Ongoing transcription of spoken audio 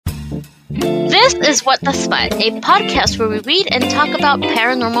This is What the Smut, a podcast where we read and talk about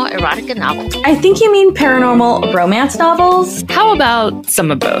paranormal erotica novels. I think you mean paranormal romance novels. How about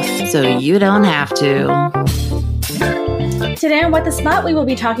some of both, so you don't have to? Today on What the Smut, we will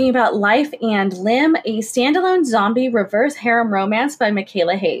be talking about Life and Limb, a standalone zombie reverse harem romance by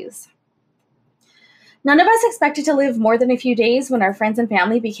Michela Haze. None of us expected to live more than a few days when our friends and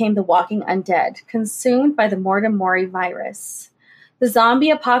family became the walking undead, consumed by the Mortem Mori virus. The zombie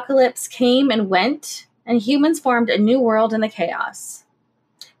apocalypse came and went, and humans formed a new world in the chaos.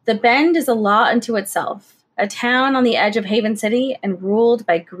 The Bend is a law unto itself, a town on the edge of Haven City and ruled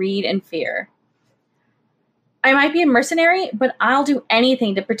by greed and fear. I might be a mercenary, but I'll do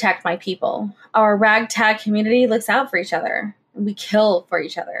anything to protect my people. Our ragtag community looks out for each other, and we kill for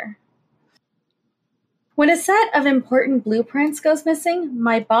each other. When a set of important blueprints goes missing,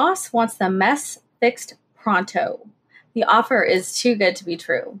 my boss wants the mess fixed pronto. The offer is too good to be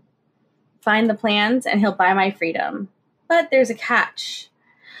true. Find the plans and he'll buy my freedom. But there's a catch.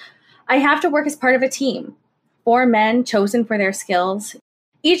 I have to work as part of a team. 4 men chosen for their skills.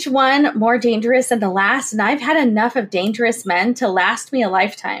 Each one more dangerous than the last, and I've had enough of dangerous men to last me a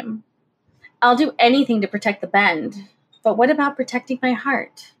lifetime. I'll do anything to protect the Bend. But what about protecting my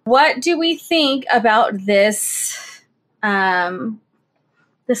heart? What do we think about this, the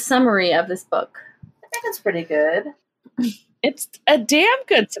summary of this book? I think it's pretty good. It's a damn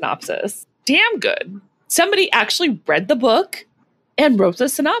good synopsis. Damn good. Somebody actually read the book and wrote the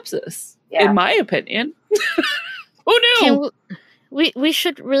synopsis, in my opinion. Who knew? We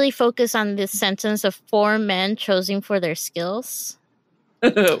should really focus on this sentence of 4 men chosen for their skills.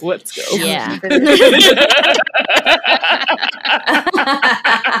 What skills? Yeah.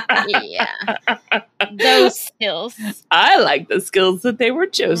 Yeah. Those skills. I like the skills that they were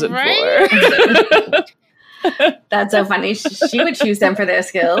chosen for. That's so funny. She would choose them for their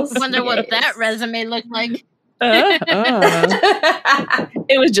skills. Wonder what that resume looked like.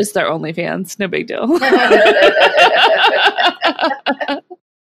 It was just their OnlyFans. No big deal.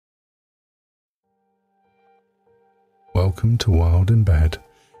 Welcome to Wild in Bed,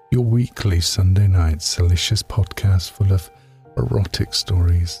 your weekly Sunday night salacious podcast full of erotic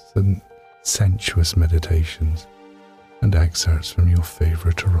stories and sensuous meditations and excerpts from your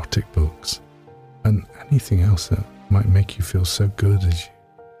favorite erotic books and anything else that might make you feel so good as you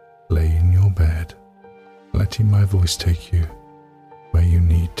lay in your bed, letting my voice take you where you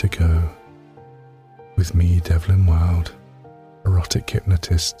need to go. With me, Devlin Wild, erotic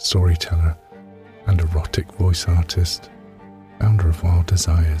hypnotist, storyteller, and erotic voice artist, founder of Wild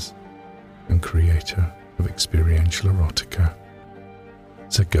Desires, and creator of experiential erotica.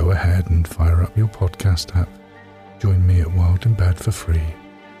 So go ahead and fire up your podcast app. Join me at Wild in Bed for free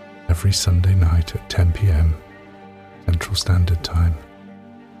every Sunday night at 10 p.m. Central Standard Time.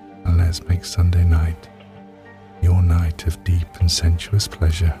 And let's make Sunday night your night of deep and sensuous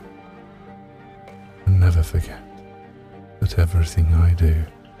pleasure. And never forget that everything I do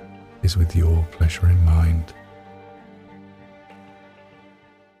is with your pleasure in mind.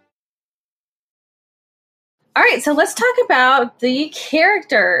 All right, so let's talk about the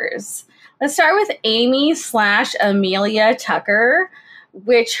characters. Let's start with Amy/Amelia Tucker,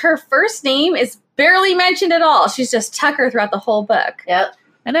 which her first name is barely mentioned at all. She's just Tucker throughout the whole book. Yep.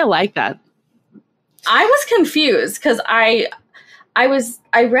 And I like that. I was confused because I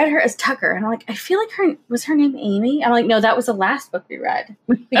read her as Tucker, and I'm like, I feel like her name Amy? I'm like, no, that was the last book we read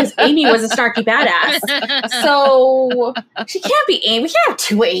because Amy was a snarky badass. So she can't be Amy. We can't have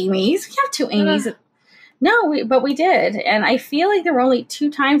 2 Amys. We can't have 2 Amys. No, but we did, and I feel like there were only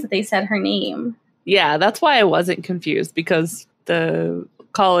 2 times that they said her name. Yeah, that's why I wasn't confused, because the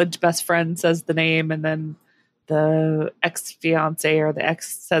college best friend says the name, and then the ex-fiance or the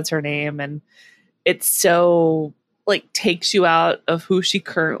ex says her name, and it's so like takes you out of who she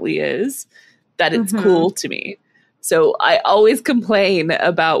currently is that it's cool to me. So I always complain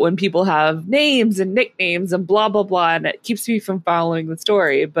about when people have names and nicknames and blah, blah, blah, and it keeps me from following the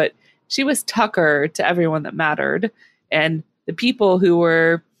story. But she was Tucker to everyone that mattered. And the people who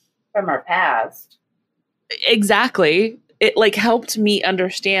were From our past. Exactly. It like helped me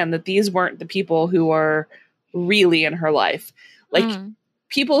understand that these weren't the people who are really in her life. Like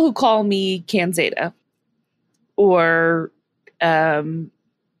people who call me Kanzeta, or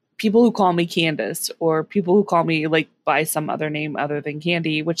people who call me Candace, or people who call me like by some other name other than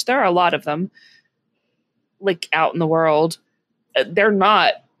Candy, which there are a lot of them like out in the world. They're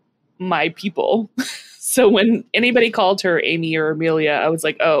not my people. So when anybody called her Amy or Amelia, I was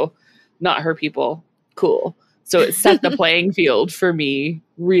like, oh, not her people. Cool. So it set the playing field for me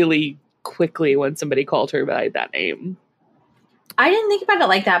really quickly when somebody called her by that name. I didn't think about it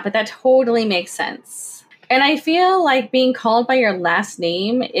like that, but that totally makes sense. And I feel like being called by your last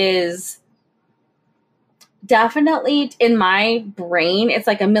name is definitely, in my brain, it's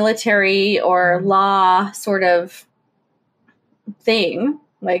like a military or law sort of thing,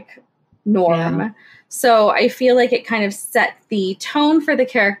 like norm. Yeah. So I feel like it kind of set the tone for the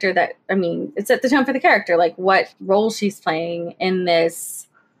character it set the tone for the character, like what role she's playing in this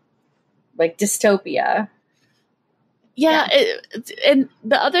like dystopia. Yeah. And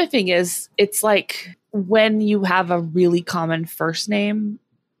the other thing is, it's like when you have a really common first name,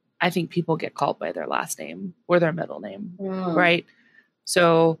 I think people get called by their last name or their middle name, right?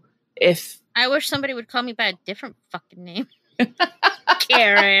 So if I wish somebody would call me by a different fucking name.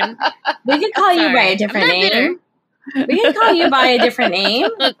 Karen. We could call you by a different name. We can call you by a different name.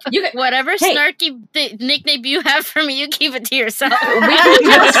 Look, You can, whatever hey. snarky nickname you have for me, you keep it to yourself. we can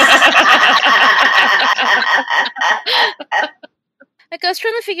just, Like, I was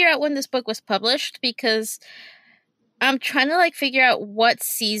trying to figure out when this book was published because I'm trying to like figure out what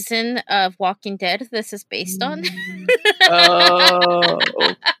season of Walking Dead this is based on. oh,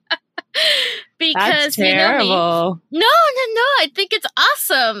 Because that's you know me. terrible. No, I think it's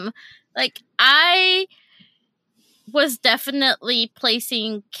awesome. Like, I was definitely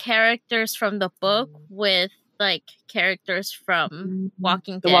placing characters from the book with like characters from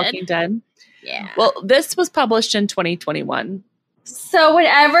Walking The Dead. Walking Dead. Yeah. Well, this was published in 2021. so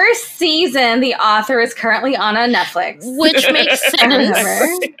whatever season the author is currently on Netflix. Which makes sense. Whatever.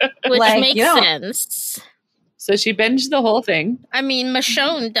 Which Like, makes you don't- sense. So she binged the whole thing. I mean,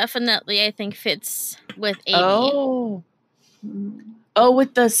 Michonne definitely, I think, fits with Amy. Oh,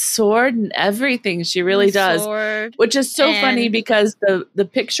 with the sword and everything. She really The does. sword. Which is so funny and- because the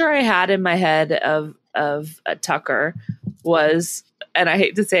picture I had in my head of Tucker was, and I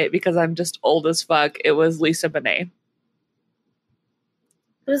hate to say it because I'm just old as fuck, it was Lisa Bonet.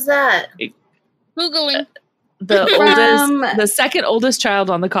 Who's that? Googling. The From- oldest, the second oldest child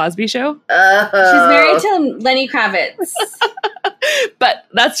on the Cosby Show. She's married to Lenny Kravitz. But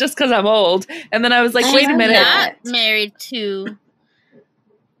that's just because I'm old. And then I was like, I wait a love minute. that. Not married to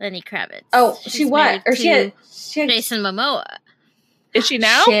Lenny Kravitz. Oh, She's she what? married Or to she had Jason Momoa. Is she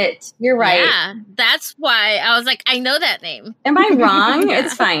now? Shit, you're right. Yeah, that's why I was like, I know that name. Am I wrong?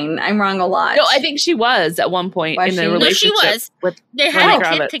 It's fine. I'm wrong a lot. No, I think she was at one point Was in she? a No, she relationship was. with. They had Lenny a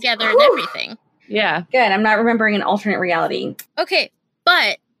kid Kravitz. together and everything. Yeah. Good. I'm not remembering an alternate reality. Okay,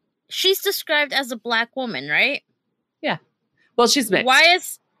 but she's described as a black woman, right? Well, she's mixed. Why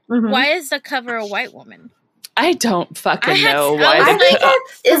is Mhm. why is the cover a white woman? I don't fucking I had- know I why. was I the, think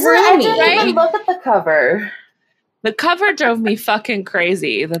that's Is it? I threw me. didn't right? even look at the cover. the cover drove me fucking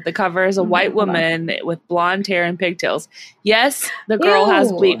crazy that the cover is a white Hold on. woman with blonde hair and pigtails. Yes, the girl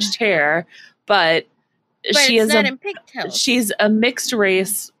has Ew. bleached hair, but But she it's is not a in pigtails. she's a mixed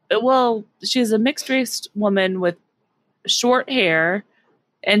race. Well, she's a mixed race woman with short hair,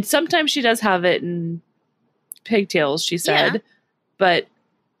 and sometimes she does have it in pigtails. She said, Yeah. but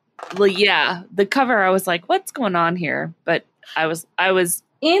well, yeah, the cover. I was like, "What's going on here?" But I was, And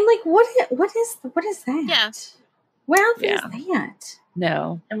like, what is that? Yeah. What outfit Yeah. is that?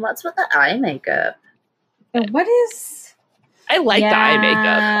 no. And what's with the eye makeup? And what is? I like the eye makeup.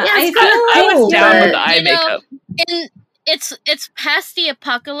 Yeah, Yeah, it's I kinda feel I was cool, down with but- the eye You know, makeup. And it's past the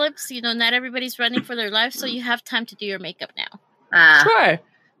apocalypse. You know, not everybody's running for their life, so you have time to do your makeup now. Sure,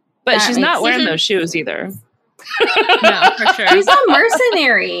 but That she's makes not wearing sense. those shoes either. No, for sure. She's a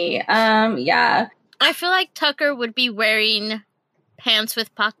mercenary. Yeah. I feel like Tucker would be wearing pants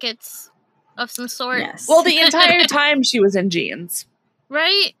with pockets of some sort. Yes. Well, the entire time she was in jeans.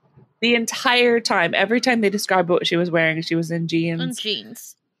 Right? The entire time, every time they described what she was wearing, she was in On jeans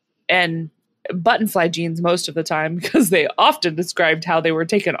jeans. and button fly jeans most of the time because they often described how they were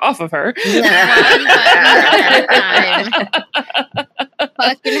taken off of her. One button at a time.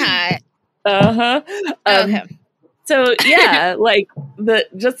 Fucking hot. Uh-huh. Okay. So yeah, like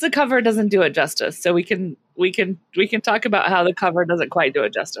the cover doesn't do it justice. So we can talk about how the cover doesn't quite do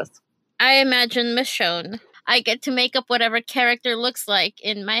it justice. I imagine Michonne. I get to make up whatever character looks like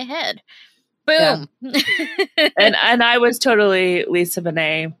in my head. Boom. And I was totally Lisa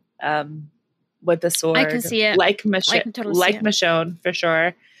Bonet with the sword. I can see it. Like I can totally see it. Michonne for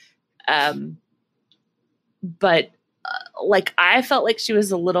sure. But like I felt like she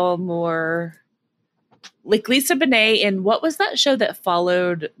was a little more like Lisa Bonet in what was that show that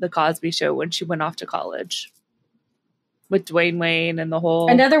followed the Cosby Show when she went off to college with Dwayne Wayne and the whole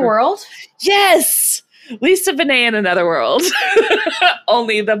Another World. Yes, Lisa Bonet in Another World.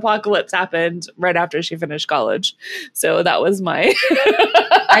 Only the apocalypse happened right after she finished college, so that was my.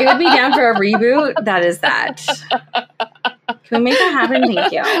 I would be down for a reboot. That is that. Can we make that happen?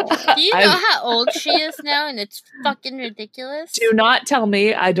 Thank you. Do you know how old she is now? And it's fucking ridiculous. Do not tell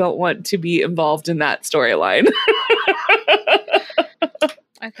me I don't want to be involved in that storyline.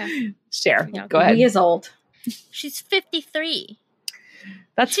 Okay. Share. Yeah. Go ahead. He is old. She's 53.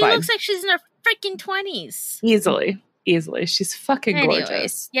 That's She fine. looks like she's in her freaking 20s. Easily. She's fucking gorgeous.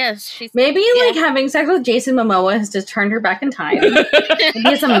 Anyways, yes, she's Maybe like having sex with Jason Momoa has just turned her back in time. Maybe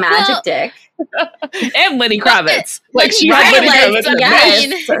it's a magic dick. And Lenny Kravitz. Like she Right, had Lenny like,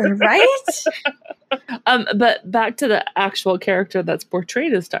 Kravitz. yes, right? But back to the actual character that's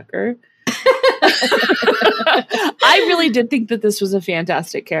portrayed as Tucker. I really did think that this was a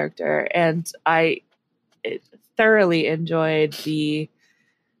fantastic character, and I thoroughly enjoyed the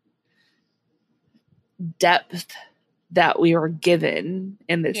depth that we were given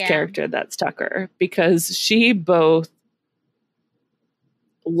in this character that's Tucker, because she both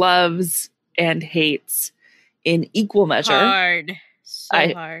loves and hates in equal measure. hard.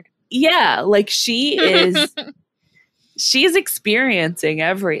 So hard. Yeah, like she's experiencing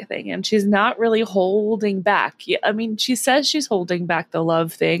everything, and she's not really holding back. I mean, she says she's holding back the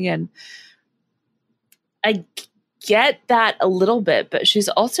love thing, and I get that a little bit, but she's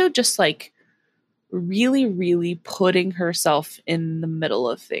also just like really, really putting herself in the middle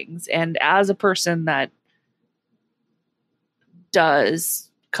of things. And as a person that does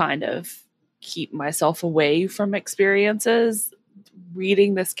kind of keep myself away from experiences,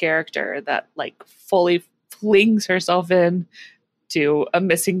 reading this character that like fully flings herself in to a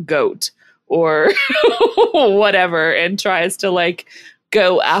missing goat or whatever and tries to like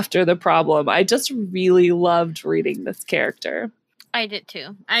go after the problem. I just really loved reading this character. I did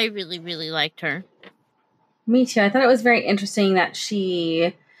too. I really, really liked her. Me too. I thought it was very interesting that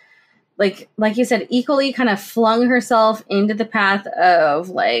she, like you said, equally kind of flung herself into the path of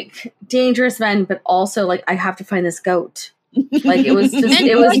like dangerous men, but also like, I have to find this goat. Like it was just,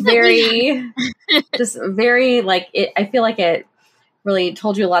 it was very, just very like it. I feel like it really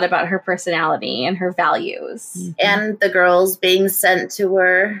told you a lot about her personality and her values. And the girls being sent to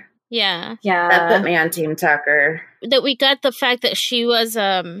her. Yeah. That put me on Team Tucker. That we got the fact that she was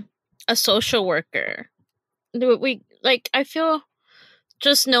a social worker. We like, I feel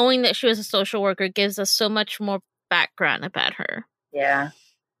just knowing that she was a social worker gives us so much more background about her. Yeah.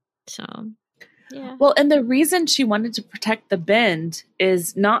 So, yeah. Well, and the reason she wanted to protect the Bend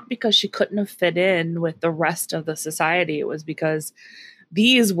is not because she couldn't have fit in with the rest of the society. It was because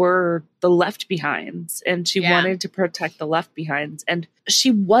these were the left behinds, and she wanted to protect the left behinds. And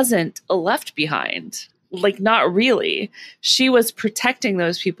she wasn't a left behind. Like, not really. She was protecting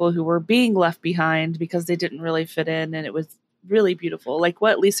those people who were being left behind because they didn't really fit in. And it was really beautiful. Like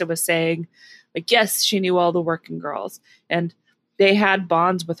what Lisa was saying, like, yes, she knew all the working girls and they had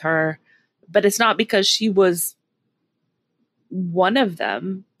bonds with her, but it's not because she was one of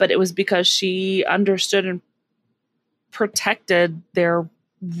them, but it was because she understood and protected their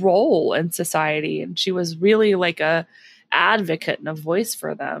role in society. And she was really like a advocate and a voice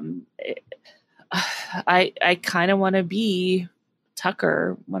for them. I kind of want to be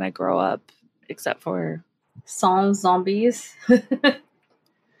Tucker when I grow up, except for zombies.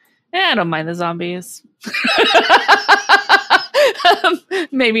 I don't mind the zombies.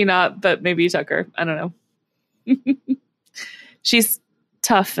 Maybe not, but maybe Tucker. I don't know. She's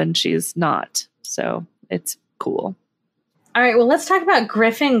tough and she's not, so it's cool. All right, well, let's talk about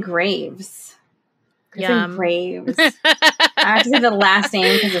Griffin Graves. Griffin Graves. I have to say the last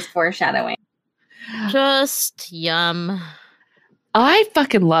name because it's foreshadowing. Just yum. I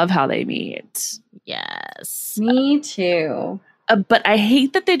fucking love how they meet. Yes. Me too. But I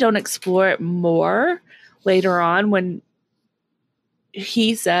hate that they don't explore it more later on when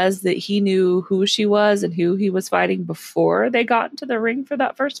he says that he knew who she was and who he was fighting before they got into the ring for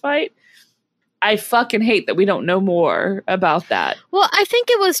that first fight. I fucking hate that we don't know more about that. Well, I think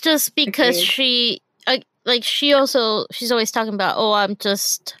it was just because she's always talking about, oh, I'm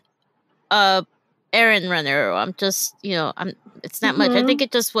just a errand runner, or I'm just, it's not much. I think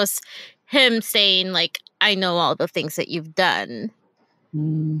it just was him saying, like, I know all the things that you've done.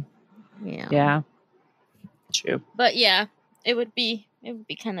 Yeah. True. But yeah, it would be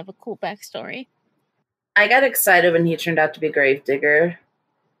kind of a cool backstory. I got excited when he turned out to be Gravedigger.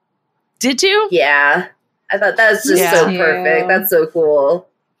 Did you? Yeah. I thought that was just so perfect. That's so cool.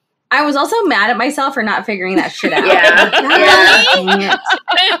 I was also mad at myself for not figuring that shit out. Yeah.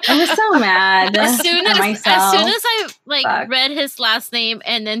 I was so mad as soon at as myself. I read his last name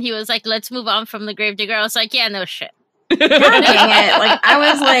and then he was like, let's move on from the Gravedigger, I was like, yeah, no shit. God dang it. Like, I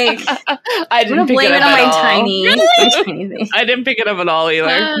was like, I didn't pick blame it it up on at my all. tiny thing. I didn't pick it up at all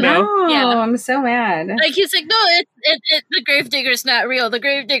either. No. Yeah. I'm so mad. Like, he's like, no, the gravedigger's not real. The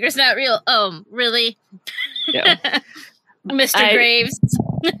gravedigger's not real. Really? Yeah. Mr. Graves.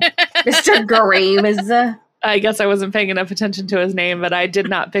 Mr. Graves. I guess I wasn't paying enough attention to his name, but I did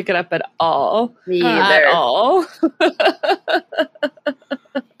not pick it up at all. Me At either. all.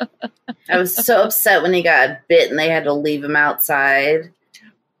 I was so upset when he got bit and they had to leave him outside.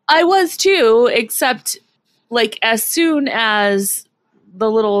 I was too, except like as soon as the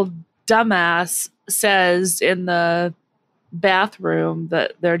little dumbass says in the bathroom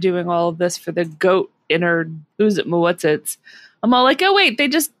that they're doing all of this for the goat in her what's it? I'm all like, oh wait, they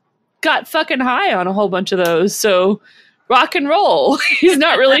just got fucking high on a whole bunch of those, so rock and roll. He's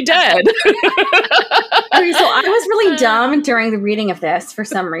not really dead. Okay, so I was really dumb during the reading of this for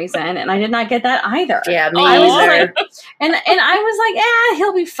some reason, and I did not get that either. Yeah, me I was either. like, and I was like,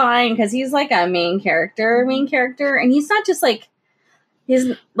 he'll be fine because he's like a main character, and he's not just like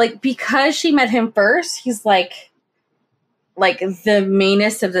he's like because she met him first, he's like the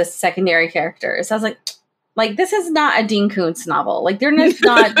mainest of the secondary characters. I was like this is not a Dean Koontz novel. Like they're not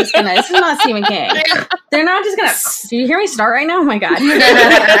just gonna. This is not Stephen King. They're not just gonna. Do you hear me snort right now? Oh my god!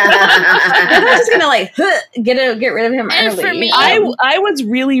 They're not just gonna like get rid of him And early. for me- I was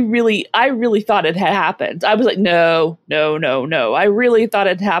really I really thought it had happened. I was like, no. I really thought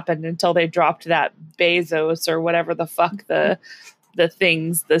it happened until they dropped that Bezos or whatever the fuck the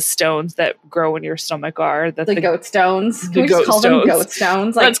things, the stones that grow in your stomach are. the goat stones. the Can we just goat call them stones. goat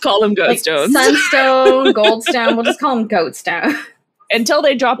stones? Like, Let's call them goat like stones. Sunstone, Goldstone. We'll just call them goat stone. Until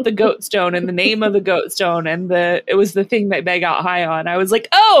they dropped the goat stone and the name of the goat stone and it was the thing that they got high on. I was like,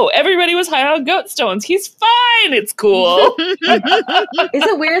 oh, everybody was high on goat stones. He's fine. It's cool. Is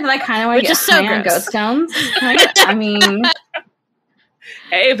it weird that I kind of want to Which get is so high on gross. goat stones? I mean,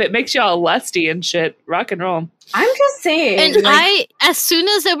 Hey, if it makes y'all lusty and shit, rock and roll. I'm just saying. And like, as soon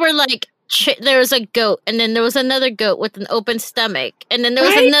as they were like, there was a goat, and then there was another goat with an open stomach, and then there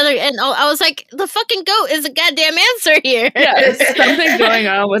was Right? another, and I was like, the fucking goat is a goddamn answer here. Yeah, there's something going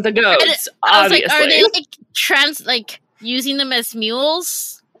on with the goats, I was obviously. like, are they like using them as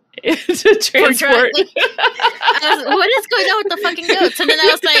mules? to transport. What is going on with the fucking goats? And then I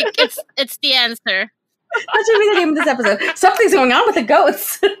was like, it's the answer. that should be the name of this episode. Something's going on with the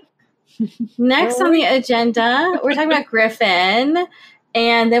goats. Next on the agenda, we're talking about Griffin,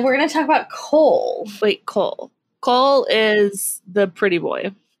 and then we're going to talk about Cole. Wait, Cole. Cole is the pretty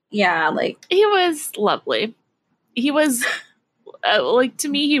boy. Yeah, like He was lovely. He was, to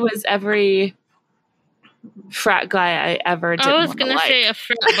me, he was every frat guy I ever didn't I was want gonna to like. say a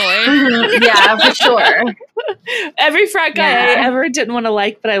frat boy. yeah, for sure. Every frat guy Yeah. I ever didn't want to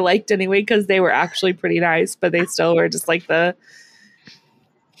like, but I liked anyway because they were actually pretty nice, but they still were just like the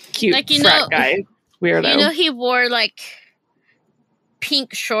cute Like, you frat know- guy weirdo. You know, he wore like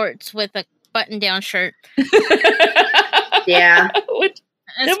pink shorts with a button-down shirt Yeah. Which,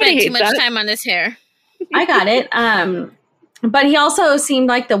 and Nobody spent too hates much that. time on his hair. I got it. But he also seemed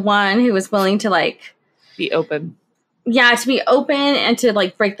like the one who was willing to like, be open. yeah, to be open and to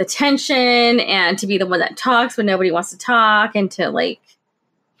like break the tension and to be the one that talks when nobody wants to talk and to like,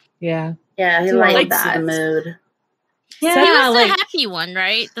 Yeah. Yeah, he Do all of likes that. the mood. yeah, He was like the happy one,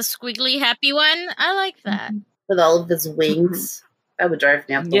 right? The squiggly happy one. I like that. With all of his wings. That would drive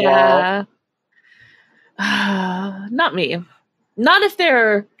me up the wall. Yeah. Not me. Not if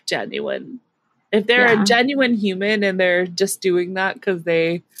they're genuine. If they're Yeah. a genuine human and they're just doing that because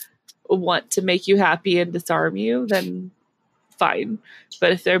they want to make you happy and disarm you, then fine.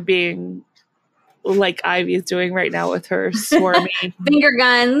 But if they're being like Ivy's doing right now with her swarmy finger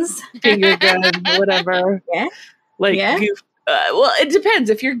guns. finger gun, whatever. Yeah. Like, Yeah. well, it depends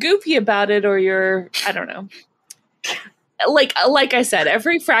if you're goofy about it or you're, I don't know. Like I said,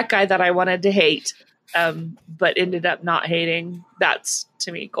 every frat guy that I wanted to hate, but ended up not hating, that's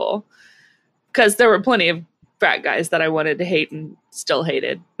to me cool. Because there were plenty of frat guys that I wanted to hate and still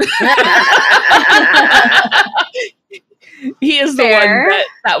hated. He is the Fair. one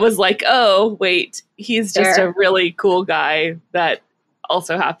that was like, oh, wait, he's just Fair. a really cool guy that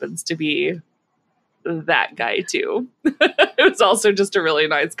also happens to be that guy too. It was also just a really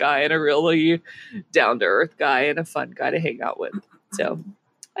nice guy and a really down-to-earth guy and a fun guy to hang out with. So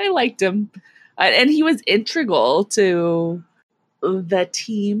I liked him. And he was integral to the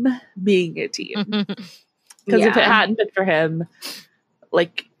team being a team. Because if it Yeah. hadn't been for him,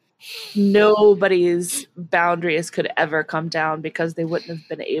 like, nobody's boundaries could ever come down because they wouldn't have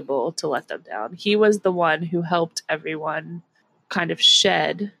been able to let them down. He was the one who helped everyone kind of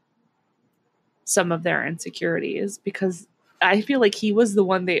shed some of their insecurities, because I feel like he was the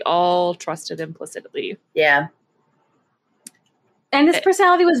one they all trusted implicitly. Yeah. And his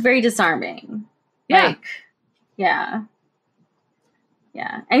personality was very disarming. Yeah. Like, yeah.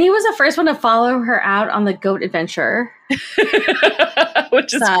 Yeah. And he was the first one to follow her out on the goat adventure.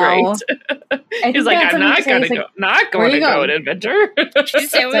 Which is great. He's like, I'm not going to go an adventure. She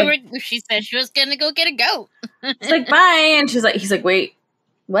said she was going to go get a goat. It's like, bye. And he's like, wait,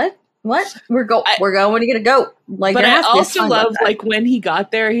 what? We're going to get a goat. Like, but I also love, like, when he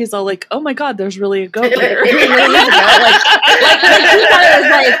got there, he's all like, oh my God, there's really a goat there. He thought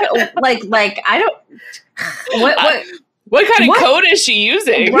it was like, I don't, what kind of code is she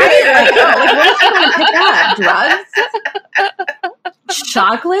using? Right? What is she going to pick up? Drugs?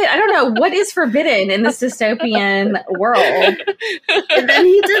 Chocolate? I don't know. What is forbidden in this dystopian world? And then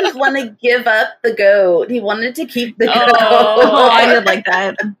he didn't want to give up the goat. He wanted to keep the goat. Oh, I did like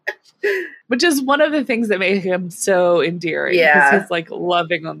that. Which is one of the things that made him so endearing. Yeah. Because he's like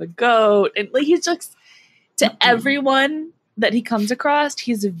loving on the goat. And like he's just, to everyone that he comes across,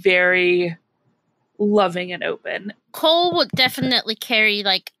 he's very loving and open. Cole would definitely carry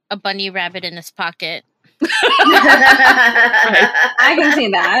like a bunny rabbit in his pocket. I can see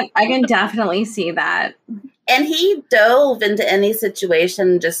that. I can definitely see that. And he dove into any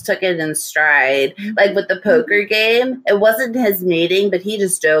situation, just took it in stride. Like with the poker game, it wasn't his meeting, but he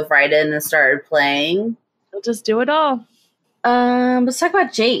just dove right in and started playing. He'll just do it all. Let's talk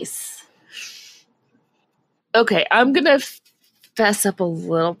about Jace. Okay, I'm gonna fess up a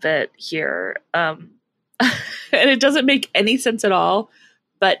little bit here. And it doesn't make any sense at all,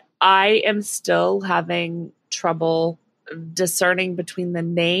 but I am still having trouble discerning between the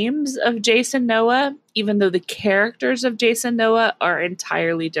names of Jace and Noah, even though the characters of Jace and Noah are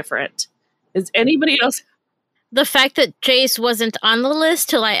entirely different. Is anybody else? The fact that Jace wasn't on the list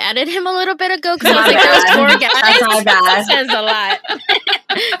till I added him a little bit ago, because I was like, there's 4 guys. That's my bad. That says a lot.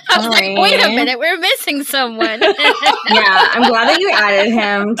 I was like, wait a minute, we're missing someone. Yeah, I'm glad that you added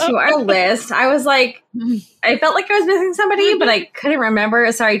him to our list. I was like, I felt like I was missing somebody, but I couldn't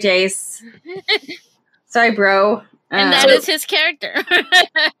remember. Sorry, Jace. Sorry, bro. And that is his character.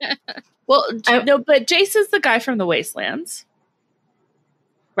 Well, no, but Jace is the guy from the Wastelands,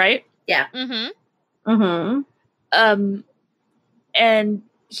 right? Yeah. Mm-hmm. Mm-hmm. And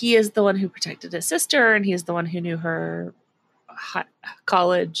he is the one who protected his sister, and he's the one who knew her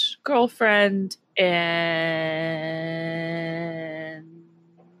college girlfriend, and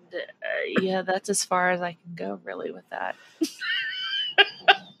yeah, that's as far as I can go really with that.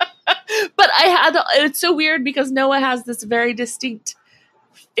 But it's so weird because Noah has this very distinct,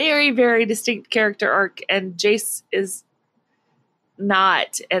 very, very distinct character arc, and Jace is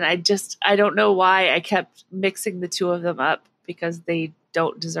not. And I don't know why I kept mixing the two of them up, because they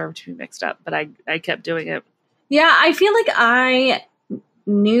don't deserve to be mixed up, but I kept doing it. Yeah, I feel like I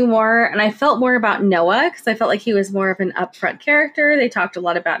knew more and I felt more about Noah because I felt like he was more of an upfront character. They talked a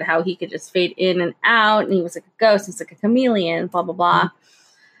lot about how he could just fade in and out, and he was like a ghost, he's like a chameleon, blah, blah, blah. Mm-hmm.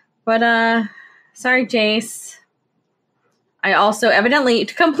 But, sorry, Jace. I also evidently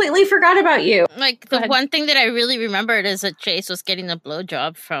completely forgot about you. Like, the one thing that I really remembered is that Jace was getting a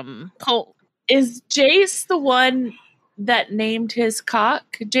blowjob from Cole. Is Jace the one that named his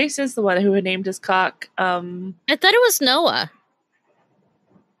cock? Jace is the one who had named his cock. I thought it was Noah.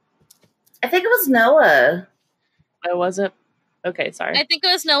 I think it was Noah. Oh, was it? Okay, sorry. I think it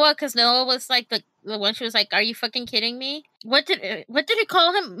was Noah, because Noah was like the one she was like, "Are you fucking kidding me?" What did it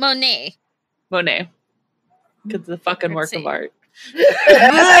call him? Monet. Monet. Because the fucking work of art. That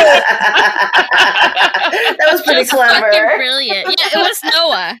was pretty clever. Fucking brilliant. Yeah, it was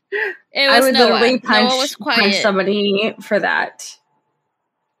Noah. I would literally punch somebody for that.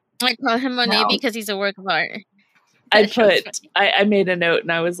 I call him Monet because he's a work of art. I made a note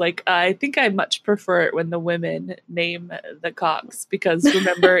and I was like, I think I much prefer it when the women name the cocks, because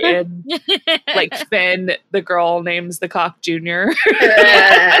remember in like Finn, the girl names the cock Junior.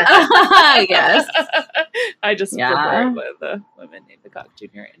 Yes. I just prefer it when the women name the cock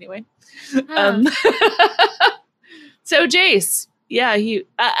Junior anyway. So Jace, yeah, I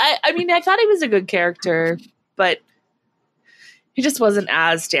mean, I thought he was a good character, but he just wasn't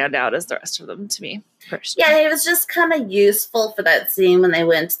as standout as the rest of them to me. Personally. Yeah, he was just kind of useful for that scene when they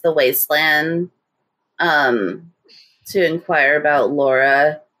went to the wasteland to inquire about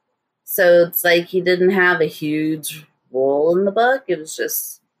Laura. So it's like he didn't have a huge role in the book. It was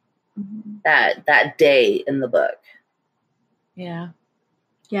just that day in the book. Yeah.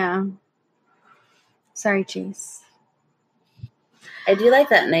 Yeah. Sorry, Jace. I do like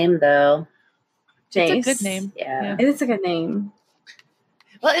that name, though. Jace. It's a good name. Yeah. It is a good name.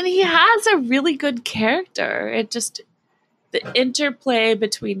 Well, and he has a really good character. It just, the interplay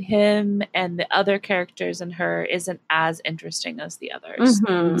between him and the other characters and her isn't as interesting as the others.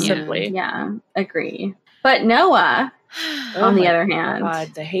 Simply. Yeah, agree. But Noah, on the other hand.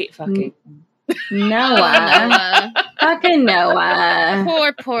 God, the hate fucking. Noah. Fucking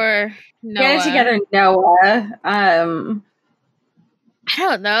Noah. Poor Noah. Get it together, Noah. I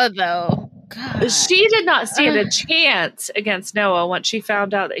don't know, though. God. She did not stand a chance against Noah once she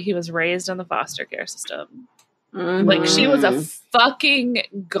found out that he was raised in the foster care system. Like, she was a fucking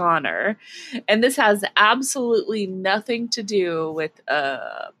goner. And this has absolutely nothing to do with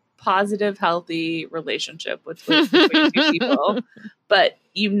a positive, healthy relationship between two people. But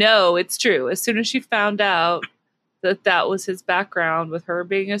it's true. As soon as she found out that was his background, with her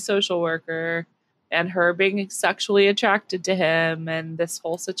being a social worker and her being sexually attracted to him and this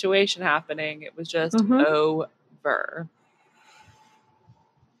whole situation happening, it was just over.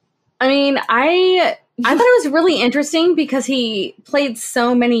 I mean, I thought it was really interesting because he played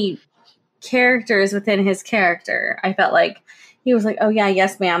so many characters within his character. I felt like he was like, oh yeah,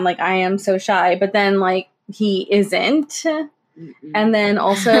 yes ma'am, like I am so shy, but then like he isn't. And then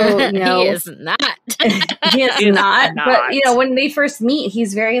also, he is not. He is not. But when they first meet,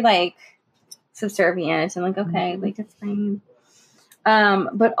 he's very like subservient and like, okay, like it's fine.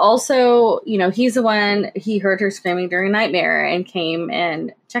 But also, he's the one, he heard her screaming during a nightmare and came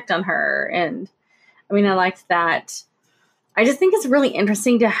and checked on her. And I mean, I liked that. I just think it's really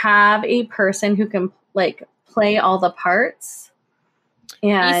interesting to have a person who can like play all the parts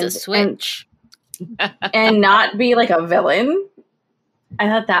and he's a switch and not be like a villain. I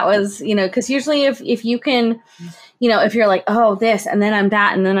thought that was, because usually if you can, if you're like, oh, this, and then I'm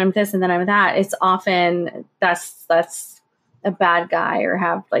that, and then I'm this, and then I'm that, it's often that's a bad guy or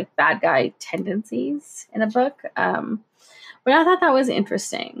have like bad guy tendencies in a book. But I thought that was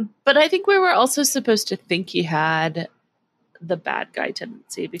interesting. But I think we were also supposed to think he had the bad guy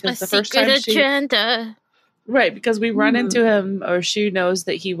tendency because the first time agenda. Right, because we run into him, or she knows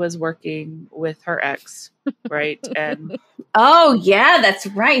that he was working with her ex, right? And oh yeah, that's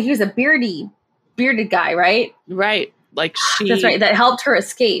right. He was a bearded guy, right? Right, like she. That's right. That helped her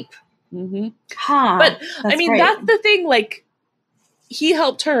escape. Huh. But I mean, that's the thing. Like, he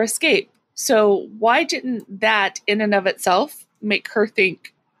helped her escape. So why didn't that, in and of itself, make her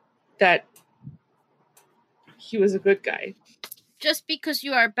think that he was a good guy? Just because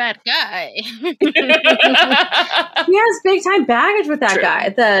you are a bad guy. He has big time baggage with that guy.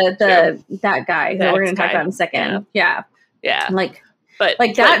 That guy that we're going to talk about in a second. Yeah. Like,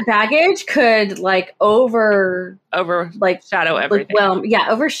 that baggage could like overshadow everything. Like,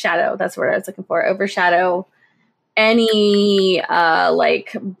 overshadow. That's what I was looking for. Overshadow any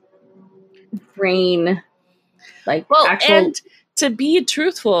like brain, like actual. And to be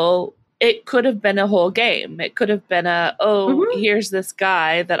truthful, it could have been a whole game. It could have been here's this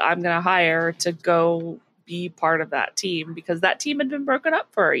guy that I'm going to hire to go be part of that team, because that team had been broken up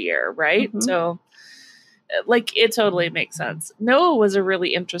for a year, right? So, like, it totally makes sense. Noah was a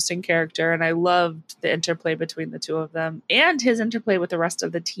really interesting character, and I loved the interplay between the two of them and his interplay with the rest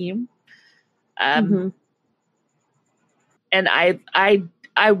of the team. And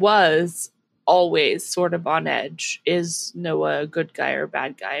I was always sort of on edge. Is Noah a good guy or a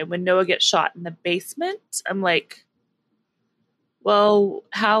bad guy? And when Noah gets shot in the basement, I'm like, well,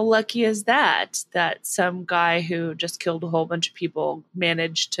 how lucky is that some guy who just killed a whole bunch of people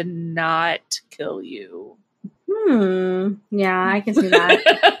managed to not kill you? Yeah, I can see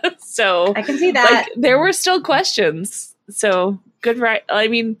that. So I can see that. Like, there were still questions. So good, right? I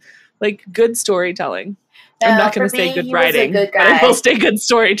mean, like, good storytelling. I'm not going to say good writing, but I will say good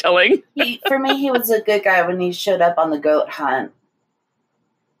storytelling. For me, he was a good guy when he showed up on the goat hunt.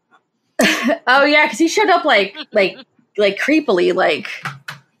 Oh yeah, because he showed up like creepily, like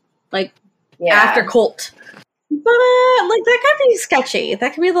after Colt. But like that could be sketchy.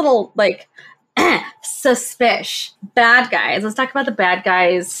 That could be a little like suspicious. Bad guys. Let's talk about the bad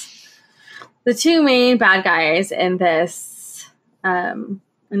guys. The two main bad guys in this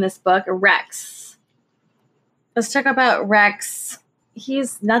book are Rex. Let's talk about Rex.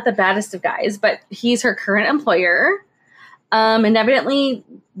 He's not the baddest of guys, but he's her current employer. And evidently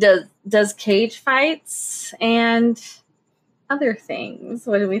does cage fights and other things.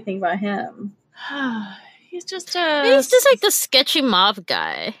 What do we think about him? He's just like the sketchy mob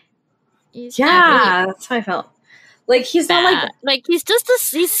guy. That's how I felt. Like he's bad. Not like he's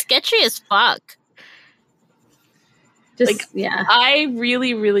he's sketchy as fuck. I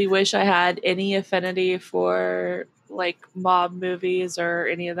really, really wish I had any affinity for like mob movies or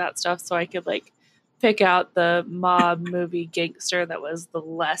any of that stuff, so I could like pick out the mob movie gangster that was the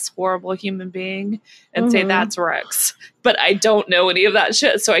less horrible human being and say that's Rex. But I don't know any of that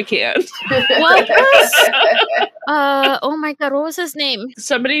shit, so I can't. What was? Oh my god, what was his name?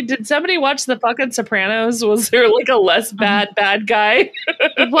 Did somebody watch the fucking Sopranos? Was there like a less bad guy?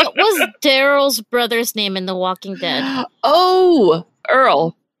 What was Daryl's brother's name in The Walking Dead? Oh,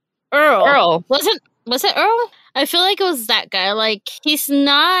 Earl. Was it Earl? I feel like it was that guy. Like, he's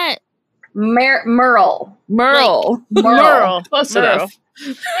not Merle. Close enough.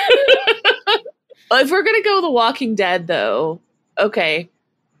 If we're gonna go The Walking Dead, though, okay,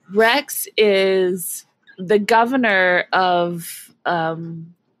 Rex is the governor of not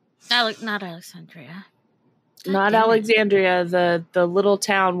Alexandria. Not Alexandria, the little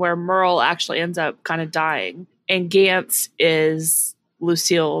town where Merle actually ends up kind of dying. And Gantz is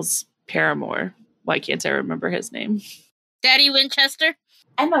Lucille's paramour. Why can't I remember his name? Daddy Winchester?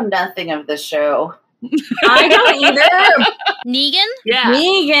 I know nothing of the show. I don't either. Negan? Yeah.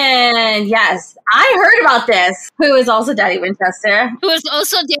 Negan, yes. I heard about this. Who is also Daddy Winchester. Who is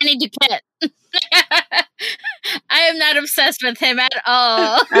also Danny Duquette. I am not obsessed with him at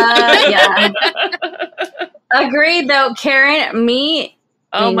all. Yeah. Agreed, though. Karen, me.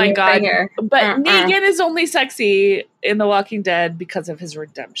 Oh my god. Right, but Negan is only sexy in The Walking Dead because of his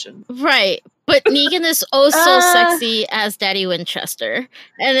redemption. Right. But Negan is also sexy as Daddy Winchester.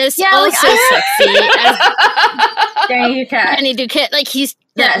 And is also sexy as Danny Duquette. Like,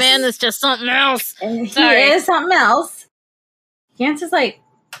 that man is just something else. He is something else. Gantz is like,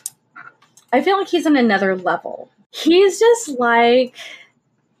 I feel like he's on another level. He's just like,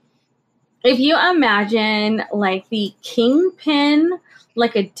 if you imagine like the kingpin,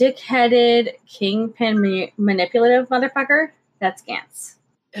 like a dick-headed kingpin manipulative motherfucker, that's Gantz.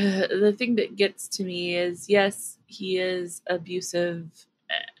 The thing that gets to me is, yes, he is abusive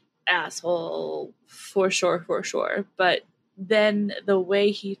asshole for sure. But then the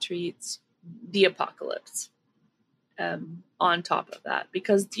way he treats the apocalypse on top of that,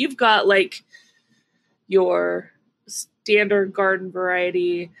 because you've got like your standard garden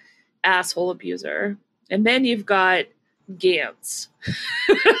variety asshole abuser, and then you've got Gantz,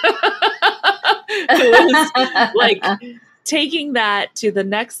 who is like taking that to the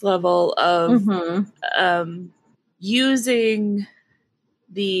next level of using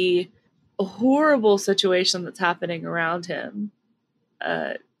the horrible situation that's happening around him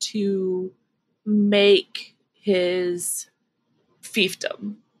to make his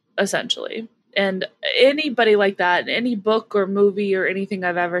fiefdom, essentially. And anybody like that, any book or movie or anything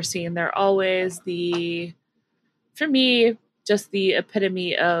I've ever seen, they're always for me, just the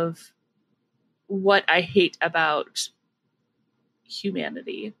epitome of what I hate about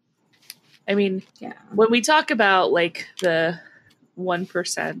humanity. I mean, when we talk about like the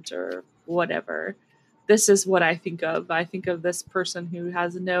 1% or whatever, this is what I think of. I think of this person who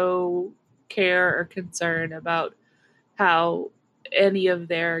has no care or concern about how any of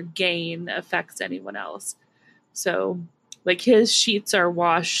their gain affects anyone else. So like his sheets are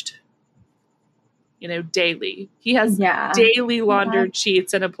washed, daily. He has daily laundered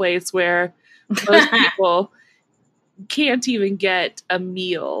sheets in a place where most people can't even get a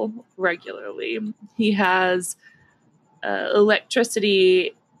meal regularly. He has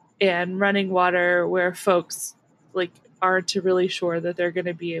electricity and running water where folks like aren't really sure that they're going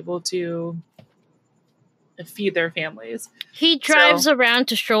to be able to feed their families. He drives around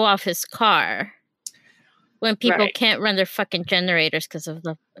to show off his car when people can't run their fucking generators because of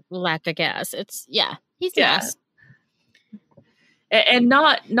the lack of gas. He's nice. And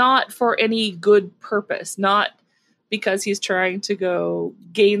not for any good purpose, not because he's trying to go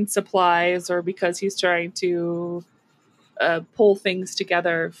gain supplies or because he's trying to pull things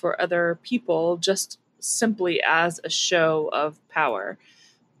together for other people, just simply as a show of power.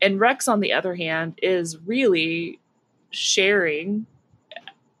 And Rex, on the other hand, is really sharing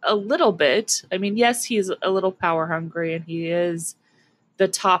a little bit. I mean, yes, he's a little power hungry and he is the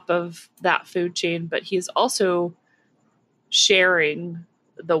top of that food chain, but he's also sharing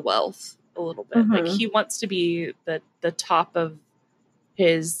the wealth a little bit. Like he wants to be the top of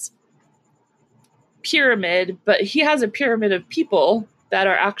his pyramid, but he has a pyramid of people that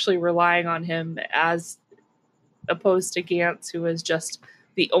are actually relying on him, as opposed to Gantz, who is just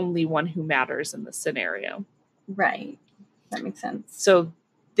the only one who matters in this scenario. Right. That makes sense. So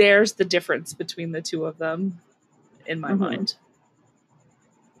there's the difference between the two of them in my mind.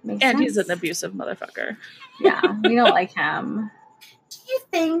 Makes and sense. He's an abusive motherfucker. Yeah, we don't like him. Do you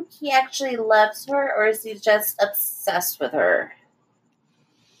think he actually loves her, or is he just obsessed with her?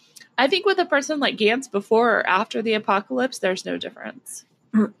 I think with a person like Gantz, before or after the apocalypse, there's no difference.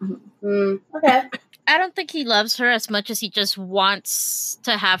 Okay. I don't think he loves her as much as he just wants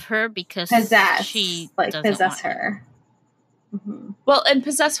to have her because she doesn't possess want her. Mm-hmm. Well, and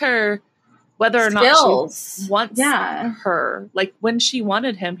possess her whether or not she wants her. Like when she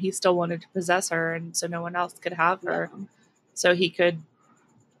wanted him, he still wanted to possess her, and so no one else could have her. Yeah. So he could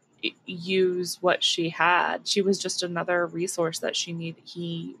use what she had. She was just another resource that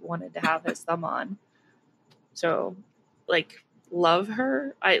he wanted to have his thumb on. So, like, love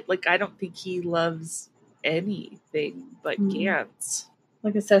her? I don't think he loves anything but Gantz.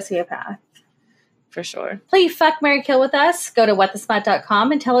 Like a sociopath. For sure. Play Fuck, Marry, Kill with us. Go to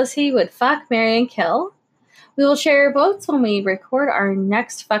whatthesmut.com and tell us who you would fuck, marry, and kill. We will share your votes when we record our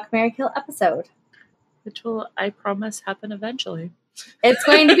next Fuck, Marry, Kill episode. Which will, I promise, happen eventually. It's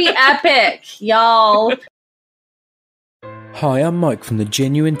going to be epic, y'all. Hi, I'm Mike from the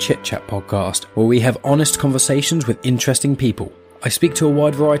Genuine Chit Chat podcast, where we have honest conversations with interesting people. I speak to a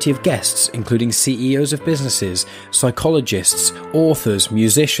wide variety of guests, including CEOs of businesses, psychologists, authors,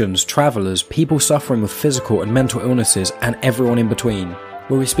 musicians, travellers, people suffering with physical and mental illnesses, and everyone in between.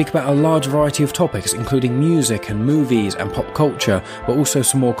 Where we speak about a large variety of topics, including music and movies and pop culture, but also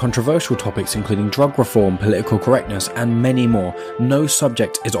some more controversial topics, including drug reform, political correctness, and many more. No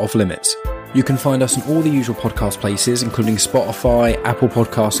subject is off limits. You can find us in all the usual podcast places, including Spotify, Apple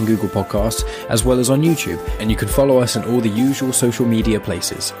Podcasts, and Google Podcasts, as well as on YouTube. And you can follow us in all the usual social media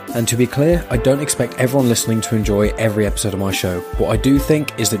places. And to be clear, I don't expect everyone listening to enjoy every episode of my show. What I do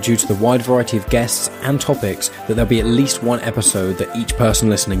think is that due to the wide variety of guests and topics, that there'll be at least one episode that each person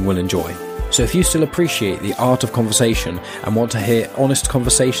listening will enjoy. So if you still appreciate the art of conversation and want to hear honest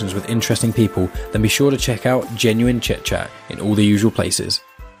conversations with interesting people, then be sure to check out Genuine Chit Chat in all the usual places.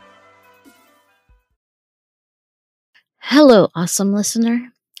 Hello, awesome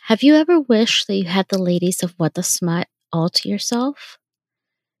listener. Have you ever wished that you had the ladies of What the Smut all to yourself?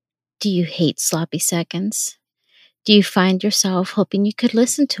 Do you hate sloppy seconds? Do you find yourself hoping you could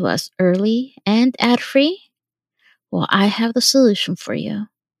listen to us early and ad-free? Well, I have the solution for you.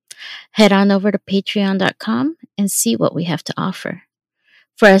 Head on over to patreon.com and see what we have to offer.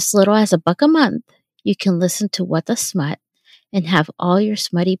 For as little as $1 a month, you can listen to What the Smut and have all your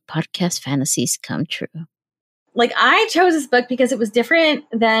smutty podcast fantasies come true. Like, I chose this book because it was different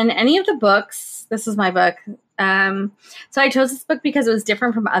than any of the books. This is my book. So I chose this book because it was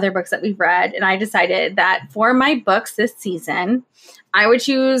different from other books that we've read. And I decided that for my books this season, I would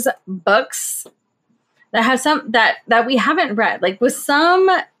choose books that have some that we haven't read, like with some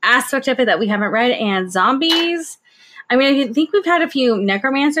aspect of it that we haven't read. And zombies, I mean, I think we've had a few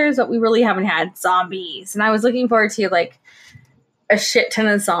necromancers, but we really haven't had zombies. And I was looking forward to like a shit ton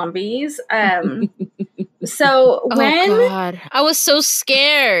of zombies. So when oh God, I was so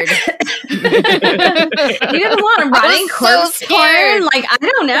scared. You didn't want a running corpse porn? Like, I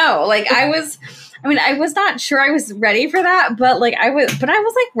don't know. Like, I was not sure I was ready for that, but I was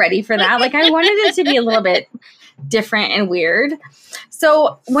like ready for that. Like, I wanted it to be a little bit different and weird.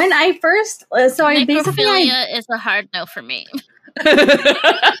 So when I first, necrophilia is a hard no for me.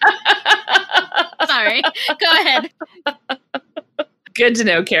 Sorry, go ahead. Good to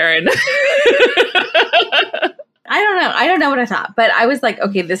know, Karen. I don't know what I thought, but I was like,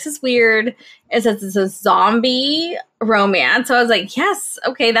 okay, this is weird. It says it's a zombie romance. So I was like, yes,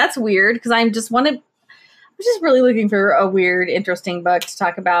 okay, that's weird. Because I'm just really looking for a weird, interesting book to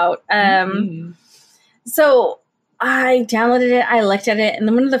talk about. So I downloaded it, I looked at it, and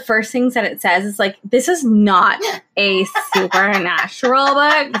then one of the first things that it says is like, this is not a supernatural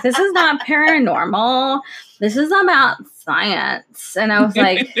book. This is not paranormal. This is about science. And I was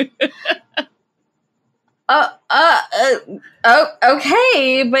like,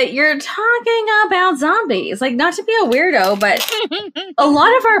 okay, but you're talking about zombies. Like, not to be a weirdo, but a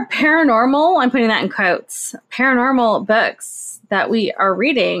lot of our paranormal, I'm putting that in quotes, paranormal books that we are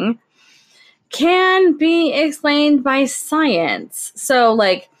reading can be explained by science. So,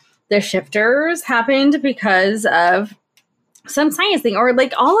 like, the shifters happened because of some science thing, or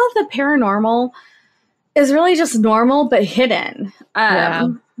like all of the paranormal is really just normal but hidden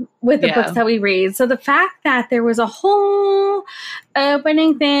with the books that we read. So the fact that there was a whole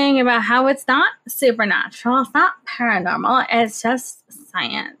opening thing about how it's not supernatural, it's not paranormal, it's just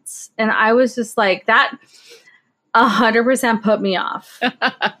science. And I was just like, that 100% put me off.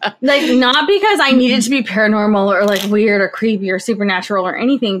 Like, not because I needed to be paranormal or like weird or creepy or supernatural or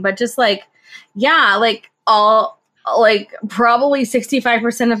anything, but just like, yeah, like probably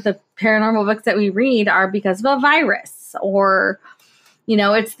 65% of the paranormal books that we read are because of a virus, or, you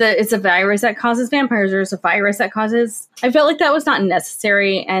know, it's a virus that causes vampires, or it's a virus that causes, I felt like that was not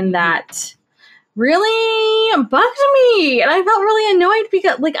necessary, and that really bugged me. And I felt really annoyed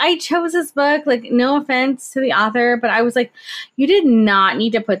because, like, I chose this book. Like, no offense to the author, but I was like, you did not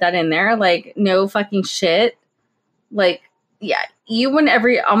need to put that in there. Like, no fucking shit. Like, yeah, you win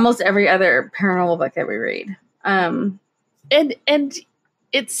almost every other paranormal book that we read. And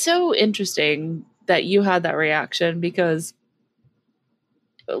it's so interesting that you had that reaction because,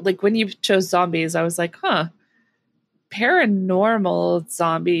 like, when you chose zombies, I was like, huh, paranormal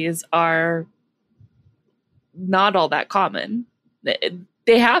zombies are not all that common.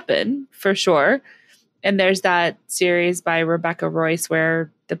 They happen for sure. And there's that series by Rebecca Royce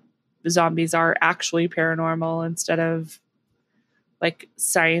where the zombies are actually paranormal instead of like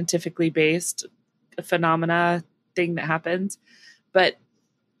scientifically based phenomena thing that happens. But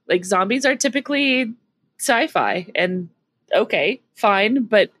like zombies are typically sci-fi, and okay, fine,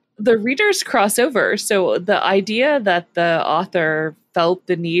 but the readers cross over. So the idea that the author felt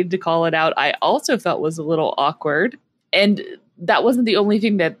the need to call it out, I also felt was a little awkward. And that wasn't the only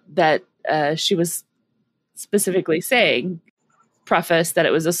thing that she was specifically saying. Preface that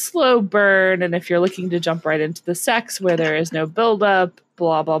it was a slow burn, and if you're looking to jump right into the sex where there is no buildup,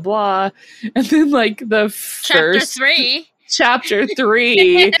 blah, blah, blah. And then like the Chapter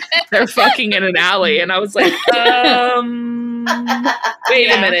 3, they're fucking in an alley. And I was like, wait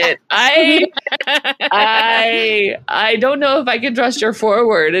a minute. I don't know if I can trust your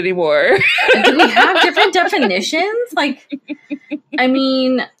forward anymore. Do we have different definitions? Like, I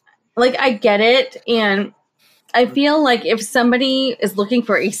mean, like, I get it. And I feel like if somebody is looking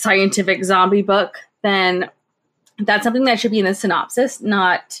for a scientific zombie book, then that's something that should be in the synopsis,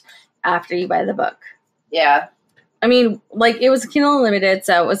 not after you buy the book. Yeah. I mean, like, it was Kindle Unlimited,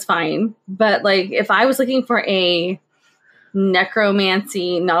 so it was fine. But, like, if I was looking for a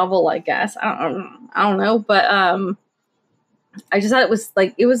necromancy novel, I guess, I don't know. But I just thought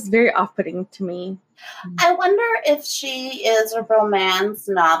it was very off-putting to me. I wonder if she is a romance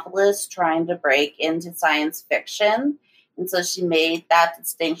novelist trying to break into science fiction. And so she made that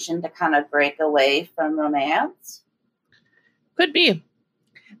distinction to kind of break away from romance. Could be.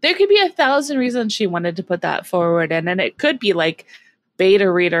 There could be 1,000 reasons she wanted to put that forward in. And it could be like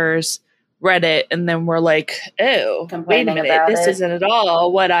beta readers read it and then were like, oh, wait a minute, this isn't at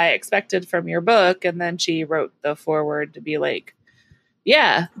all what I expected from your book. And then she wrote the foreword to be like,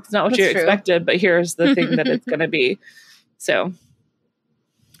 yeah, it's not what you expected, but here's the thing that it's going to be. So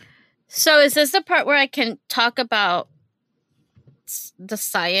is this the part where I can talk about the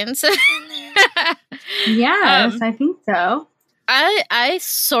science? Yes, I think so. I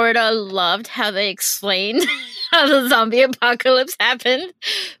sort of loved how they explained how the zombie apocalypse happened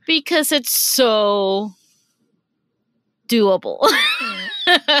because it's so doable.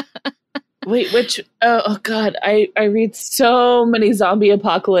 Wait, which? Oh God, I read so many zombie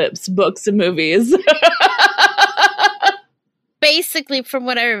apocalypse books and movies. Basically, from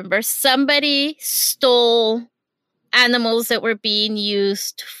what I remember, somebody stole animals that were being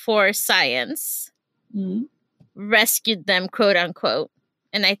used for science, rescued them, quote unquote,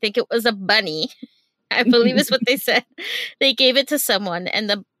 and I think it was a bunny. I believe is what they said. They gave it to someone, and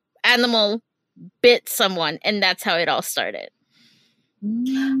the animal bit someone, and that's how it all started.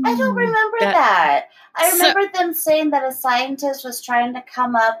 I don't remember that. I remember them saying that a scientist was trying to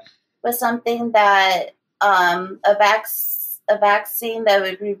come up with something that a vaccine that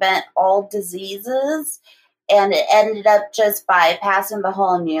would prevent all diseases, and it ended up just bypassing the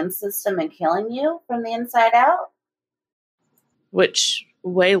whole immune system and killing you from the inside out. Which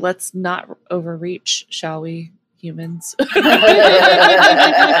way? Let's not overreach, shall we, humans? Right?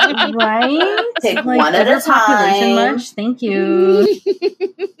 Take one at a time. Much. Thank you.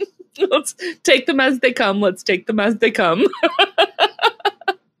 Let's take them as they come. Let's take them as they come.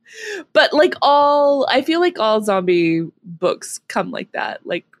 But like I feel like all zombie books come like that.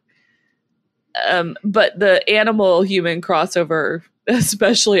 Like, but the animal human crossover,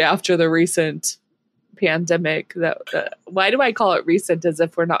 especially after the recent pandemic, why do I call it recent as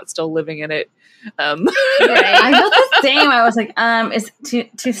if we're not still living in it? Right. I felt the same. I was like, is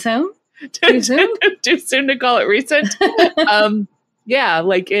it too soon? Too soon? Too soon to call it recent? Yeah,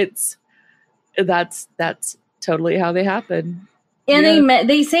 like that's totally how they happen. And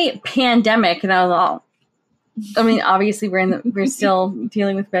they say pandemic, and I was all, I mean, obviously we're still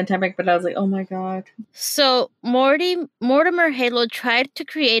dealing with pandemic, but I was like, oh my God. So Mortimer Halo tried to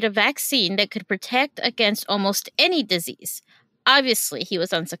create a vaccine that could protect against almost any disease. Obviously, he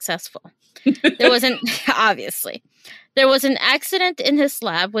was unsuccessful. There was an accident in his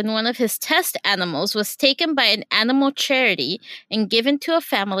lab when one of his test animals was taken by an animal charity and given to a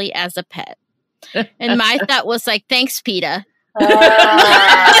family as a pet. And my thought was like, thanks, PETA.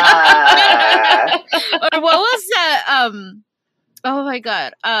 Or what was that? Oh my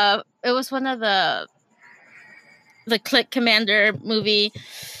god. It was one of the Click Commander movie.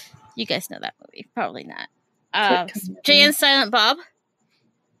 You guys know that movie? Probably not. Jay and Silent Bob.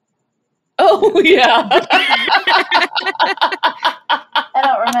 Oh yeah. I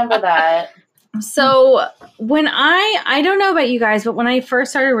don't remember that. So when I don't know about you guys, but when I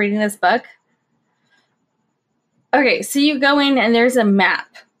first started reading this book, okay, so you go in and there's a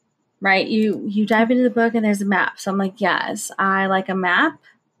map, right? You dive into the book and there's a map. So I'm like, yes, I like a map.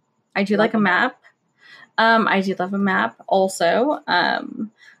 I do like a map. I do love a map also.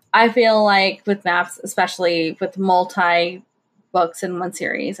 I feel like with maps, especially with multi books in one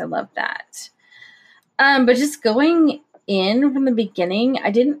series, I love that. But just going in from the beginning,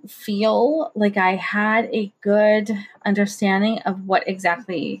 I didn't feel like I had a good understanding of what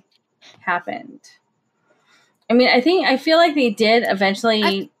exactly happened. I mean, I feel like they did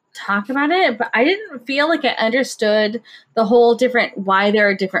eventually talk about it, but I didn't feel like I understood the whole why there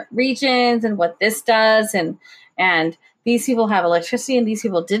are different regions and what this does, and these people have electricity and these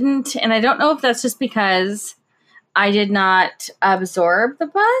people didn't. And I don't know if that's just because I did not absorb the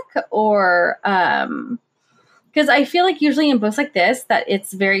book, or because I feel like usually in books like this that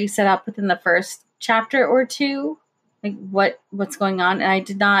it's very set up within the first chapter or two, like what's going on, and I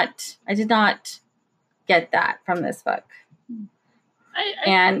did not get that from this book. I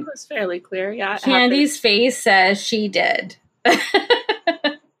think it was fairly clear. Yeah, Candy's face says she did.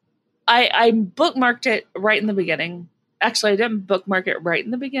 I bookmarked it right in the beginning. Actually, I didn't bookmark it right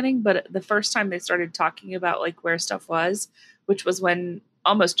in the beginning, but the first time they started talking about like where stuff was, which was when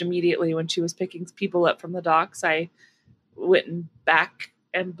almost immediately when she was picking people up from the docks, I went back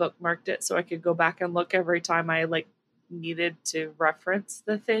and bookmarked it so I could go back and look every time I like needed to reference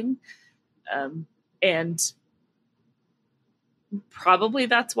the thing. And probably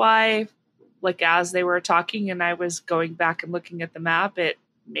that's why, like, as they were talking and I was going back and looking at the map, it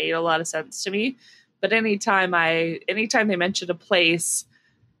made a lot of sense to me. But anytime they mentioned a place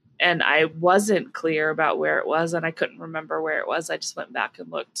and I wasn't clear about where it was and I couldn't remember where it was, I just went back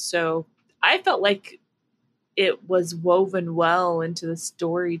and looked. So I felt like it was woven well into the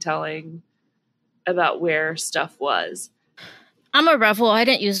storytelling about where stuff was. I'm a rebel. I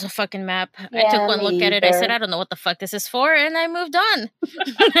didn't use the fucking map. I took one look at it. I said, I don't know what the fuck this is for, and I moved on.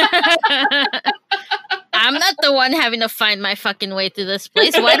 I'm not the one having to find my fucking way through this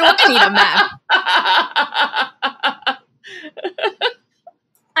place. Why do I need a map?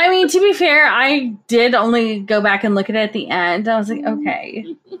 I mean, to be fair, I did only go back and look at it at the end. I was like,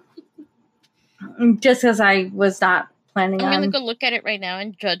 okay. Just because I was not planning on... I'm going to go look at it right now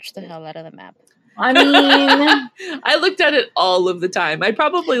and judge the hell out of the map. I mean... I looked at it all of the time. I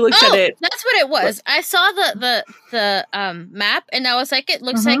probably looked at it... That's what it was. I saw the map, and I was like, it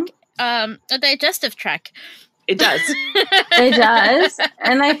looks like a digestive tract. It does. It does.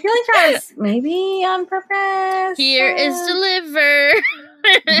 And I feel like that was maybe on purpose. Here is the liver.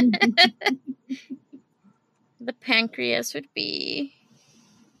 The pancreas would be...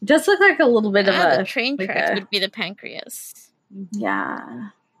 Just look like a little bit of the train track would be the pancreas. Yeah.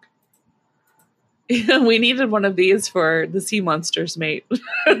 We needed one of these for the sea monsters, mate.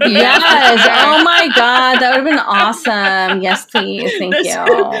 Yes. Oh my god, that would have been awesome. Yes, please. Thank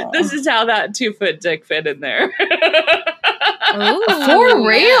you. This is how that 2-foot dick fit in there. Ooh, for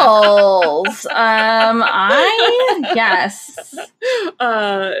reals. Yes.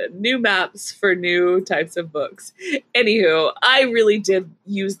 New maps for new types of books. Anywho, I really did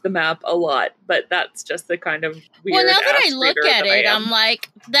use the map a lot, but that's just the kind of weird. Well, now that I look at it, I'm like,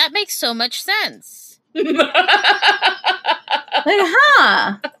 that makes so much sense. Like,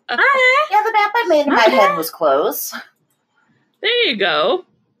 huh? Yeah, the map I made in my head was close. There you go.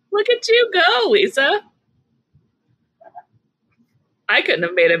 Look at you go, Lisa. I couldn't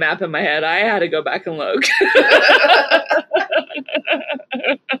have made a map in my head. I had to go back and look.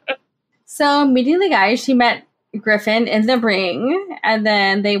 So, meeting the guy, she met Griffin in the ring, and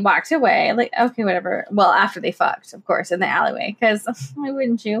then they walked away. Like, okay, whatever. Well, after they fucked, of course, in the alleyway, because why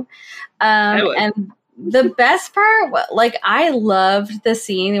wouldn't you? I would. And the best part, like, I loved the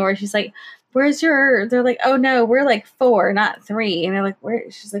scene where she's like, where's your, they're like, oh no, we're like 4, not 3. And they're like, where?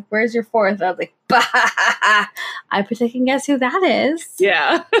 She's like, where's your 4th? And I was like, bah! I bet I can guess who that is.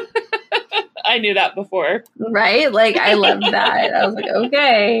 Yeah. I knew that before. Right? Like, I loved that. I was like,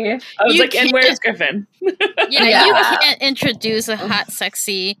 okay. I was like, and where's Griffin? Yeah, you can't introduce a hot,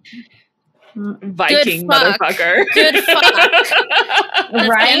 sexy Viking good fuck. motherfucker. Good fuck.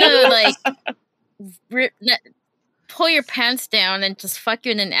 Right? Pull your pants down and just fuck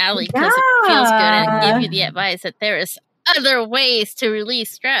you in an alley because it feels good and give you the advice that there is other ways to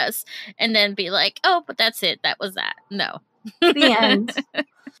release stress and then be like, oh, but that's it. That was that. No. The end.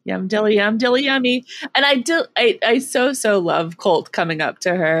 Yum dilly yummy. And I so love Colt coming up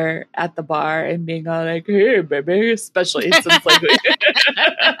to her at the bar and being all like, hey baby, especially since like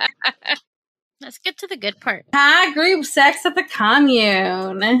Let's get to the good part. Group sex at the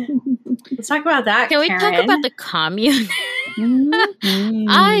commune. Let's talk about that. Can we Karen. talk about the commune?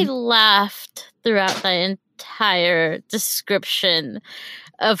 I laughed throughout the entire description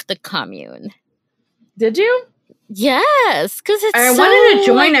of the commune. Did you? Yes, because it's I so wanted to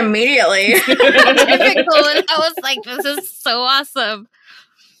join immediately. typical, and I was like, this is so awesome.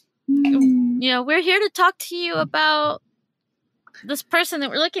 You know, we're here to talk to you about this person that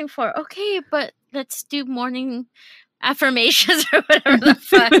we're looking for. Okay, but let's do morning affirmations or whatever the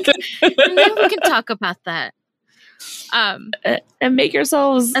fuck. And then we can talk about that. And make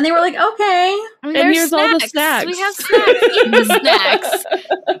yourselves. And they were like, okay. And here's snacks. all the snacks. We have snacks. Eat the snacks.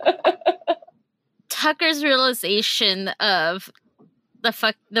 Tucker's realization of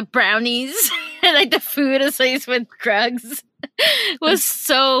the brownies and like the food is laced with drugs was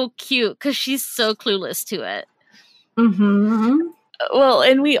so cute because she's so clueless to it. Mm-hmm. Well,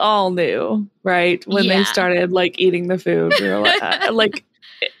 and we all knew, right? When they started like eating the food, we were like,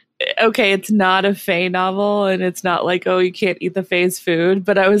 okay, it's not a Fae novel, and it's not like, oh, you can't eat the Fae's food.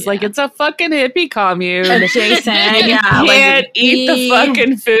 But I was like, it's a fucking hippie commune. Adjacent, You can't eat the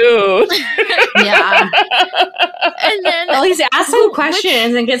fucking food. Yeah. And then, well, he's asking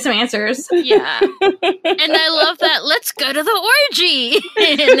questions and get some answers. Yeah. And I love that. Let's go to the orgy.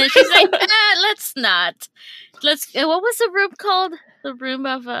 And then she's like, let's not. What was the room called? The room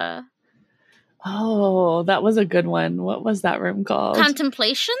of Oh, that was a good one. What was that room called?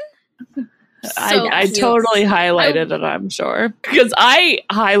 Contemplation? I totally highlighted it, I'm sure. Because I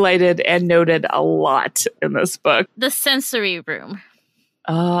highlighted and noted a lot in this book. The sensory room.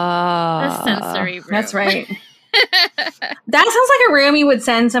 The sensory room. That's right. That sounds like a room you would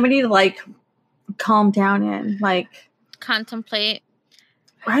send somebody to like calm down in, like contemplate.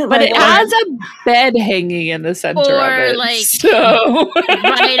 Right, but like, it has a bed hanging in the center of it. Like so.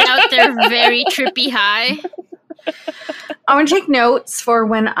 right out there, very trippy high. I want to take notes for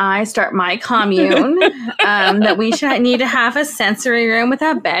when I start my commune. That we need to have a sensory room with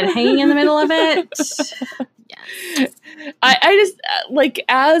a bed hanging in the middle of it. Yes. I just like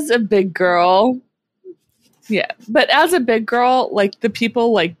as a big girl. Yeah, but as a big girl, like the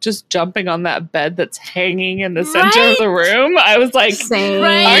people like just jumping on that bed that's hanging in the center of the room, I was like,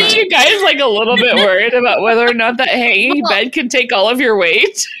 aren't you guys like a little bit worried about whether or not that hanging bed can take all of your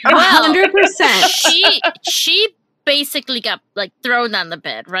weight? 100%. She basically got like thrown on the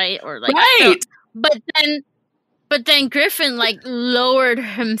bed, right? Or like but then Griffin like lowered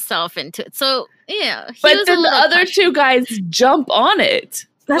himself into it. So yeah, but then the other two guys jump on it.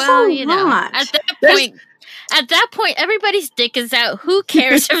 That's a lot. At that point, everybody's dick is out. Who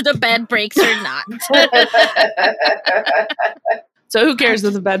cares if the bed breaks or not? So who cares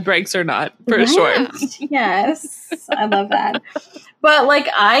if the bed breaks or not? For sure. Yes, I love that. But like,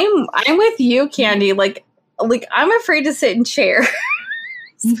 I'm with you, Kandy. Like I'm afraid to sit in chairs.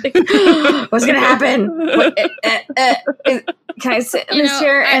 Like, what's gonna happen? Can I sit in this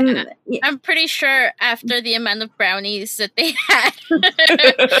chair? I'm pretty sure after the amount of brownies that they had,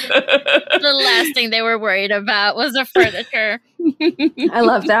 the last thing they were worried about was the furniture. I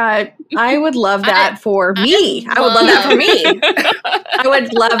love that. I would love that for me. I would love that for me. I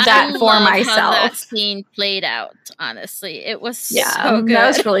would love that for myself. How that scene played out. Honestly, it was so good. That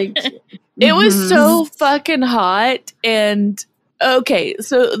was really cute. It was so fucking hot. And okay,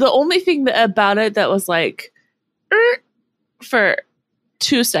 so the only thing about it that was like for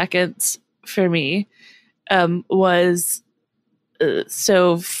 2 seconds for me was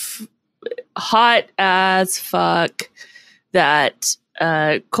so hot as fuck that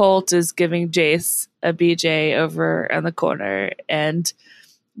Colt is giving Jace a BJ over in the corner, and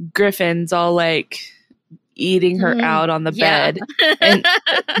Griffin's all like eating her out on the bed.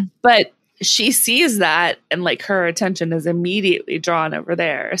 But she sees that, and like her attention is immediately drawn over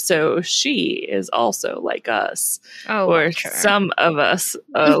there. So she is also like us, or some of us,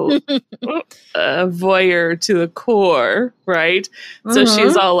 a voyeur to the core, right? So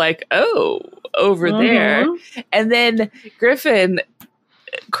she's all like, "Oh, over there," and then Griffin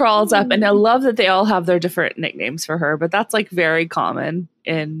crawls up, and I love that they all have their different nicknames for her, but that's like very common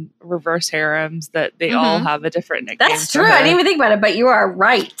in reverse harems that they all have a different nickname. That's true. I didn't even think about it, but you are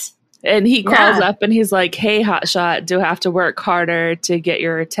right. And he crawls up and he's like, hey, hotshot, do I have to work harder to get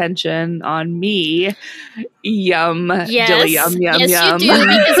your attention on me? Yum. Yes. Dilly yum, yum, yes, yum. you do,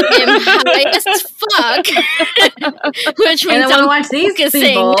 because I'm high as fuck. Which means And I want to watch these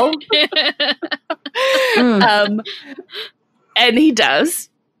people. And he does.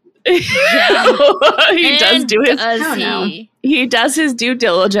 Yeah. He does his due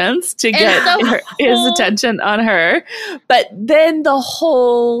diligence to get his attention on her, but then the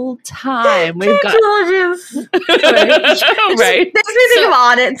whole time we've got diligence. right. Makes me think of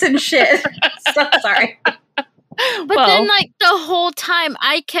audits and shit. So sorry. But then, like, the whole time,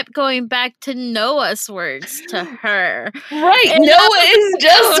 I kept going back to Noah's words to her. Right. And Noah is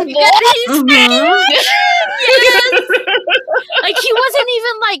just yes. Like, he wasn't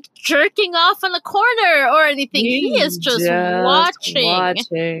even, like, jerking off in the corner or anything. He is just watching.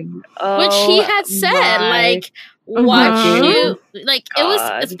 Which he had said, like, watch you. Like, it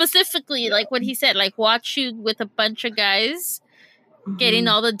was specifically, like, what he said, like, watch you with a bunch of guys getting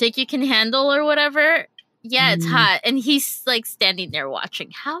all the dick you can handle or whatever. Yeah, it's hot. And he's, like, standing there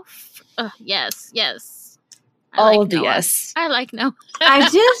watching. Yes. All of the yes. I like Noah. I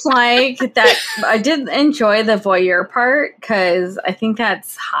did like that. I did enjoy the voyeur part because I think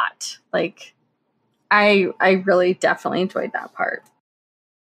that's hot. Like, I really definitely enjoyed that part.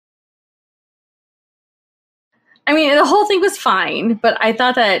 I mean, the whole thing was fine, but I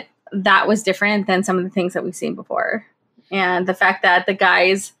thought that was different than some of the things that we've seen before. And the fact that the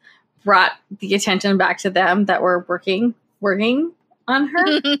guys brought the attention back to them that were working on her.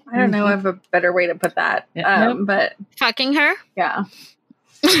 I don't know if I have a better way to put that. But fucking her? Yeah.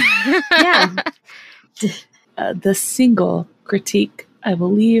 Yeah. The single critique I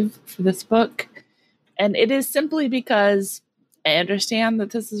will leave for this book, and it is simply because I understand that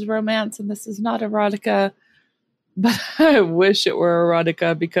this is romance and this is not erotica, but I wish it were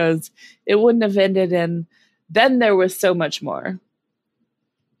erotica because it wouldn't have ended in then there was so much more.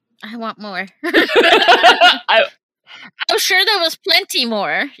 I want more. I'm sure there was plenty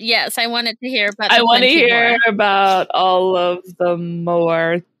more. Yes, I wanted to hear about. I want to hear about all of the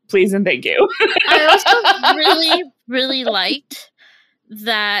more. Please and thank you. I also really, really liked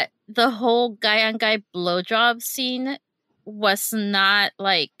that the whole guy-on-guy blowjob scene was not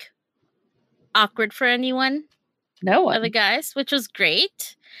like awkward for anyone. No one. Other guys, which was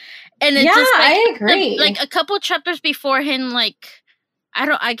great. And it yeah, just, like, I agree. Like a couple chapters beforehand, like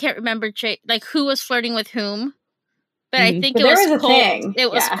I can't remember like who was flirting with whom, but I think it was Colt. It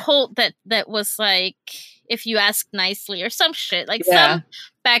was Colt that was like, if you ask nicely or some shit, like some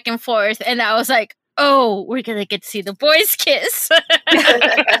back and forth, and I was like, oh, we're gonna get to see the boys kiss. Not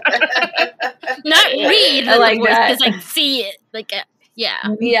read the like boys that. kiss, like see it, like yeah. I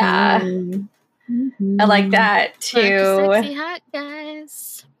like that too. Sexy hot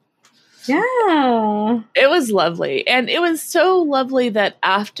guys. Yeah. It was lovely. And it was so lovely that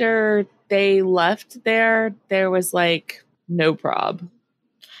after they left there was like no prob.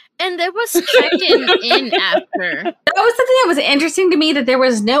 And there was check-in in after. That was something that was interesting to me, that there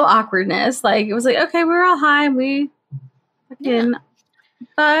was no awkwardness. Like, it was like, okay, we're all high. We fucking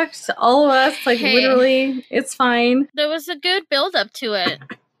fucked. All of us. Like, literally, it's fine. There was a good build-up to it.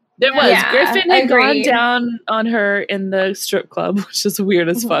 There was. Griffin had gone down on her in the strip club, which is weird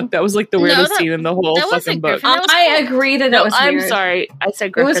as fuck. That was like the weirdest scene in the whole fucking book. I agree that was weird. I'm sorry. I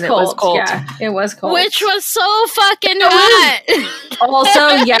said Griffin. It was Colt. Yeah, it was Colt. Which was so fucking hot.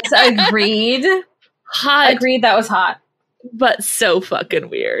 Also, yes, agreed. Hot. Agreed, that was hot. But so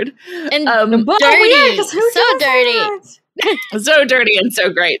fucking weird. And dirty. Weird, so dirty. So dirty and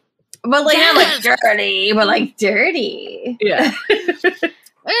so great. But like, not like dirty, but like dirty. Yeah.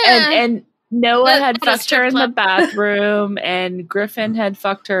 And Noah had fucked her in the bathroom, and Griffin had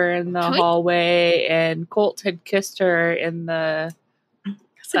fucked her in the hallway, and Colt had kissed her in the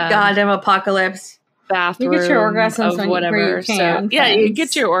goddamn apocalypse bathroom. You get your orgasms of whatever. where you can. So, you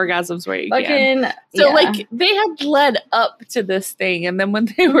get your orgasms where you can. So like they had led up to this thing, and then when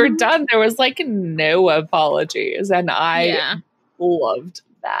they were done, there was like no apologies, and I loved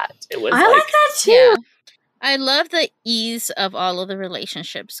that. It was. I like that too. Yeah. I love the ease of all of the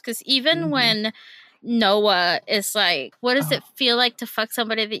relationships, because even when Noah is like, what does it feel like to fuck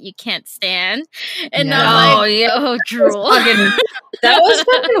somebody that you can't stand? And I'm like, drool. That was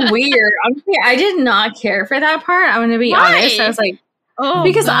fucking weird. I did not care for that part. I'm going to be honest. I was like,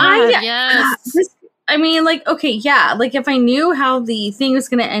 because I mean, like, okay, like if I knew how the thing was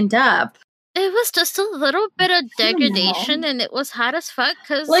going to end up, it was just a little bit of degradation, and it was hot as fuck.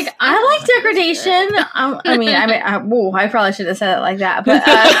 Cause like, I like degradation. I probably should have said it like that. But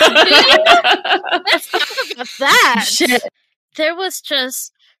let's talk about that. Shit. There was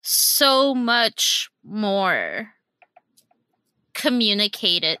just so much more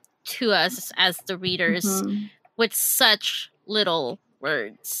communicated to us as the readers with such little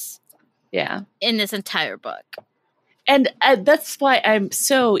words. Yeah. In this entire book. And that's why I'm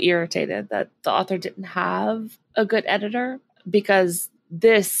so irritated that the author didn't have a good editor, because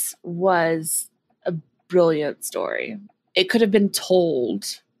this was a brilliant story. It could have been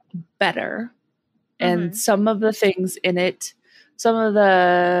told better. And some of the things in it, some of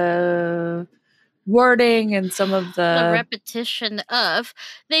the wording and some of the repetition of,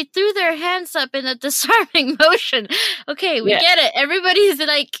 they threw their hands up in a disarming motion. Okay, we get it. Everybody's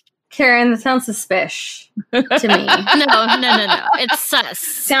like, Karen, that sounds suspicious to me. No. It's sus.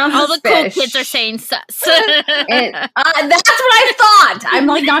 Sounds all suspicious. The cool kids are saying sus. And, that's what I thought. I'm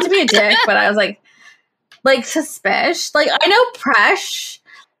like, not to be a dick, but I was like suspicious. Like, I know Presh.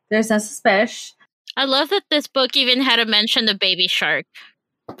 There's no suspicious. I love that this book even had a mention of Baby Shark.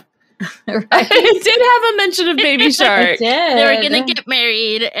 Right? It did have a mention of Baby Shark. It did. They were going to get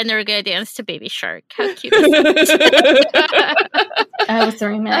married and they were going to dance to Baby Shark. How cute is that? I was the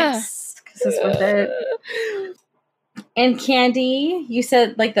remix because it's worth it. And Kandy, you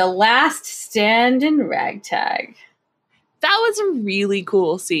said like the last stand in ragtag. That was a really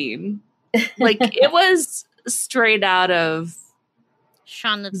cool scene. Like, it was straight out of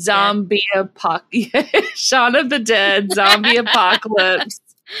Shaun of the zombie apocalypse. Shaun of the Dead, zombie apocalypse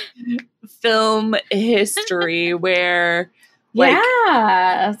film history, where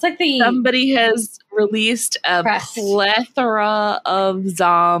it's like somebody has released a plethora of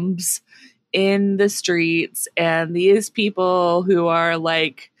zombs in the streets, and these people who are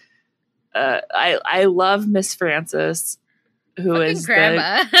like, I love Miss Frances, who fucking is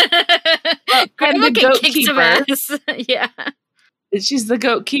grandma. Grandma the can kick some ass. Yeah, she's the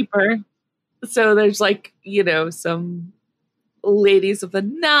goat keeper. So there's like, you know, some ladies of the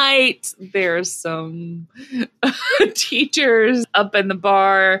night. There's some teachers up in the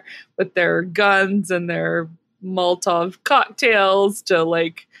bar with their guns and their Molotov cocktails to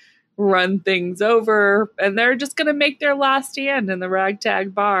like run things over, and they're just gonna make their last stand in the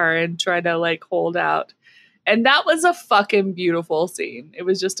ragtag bar and try to like hold out. And that was a fucking beautiful scene. It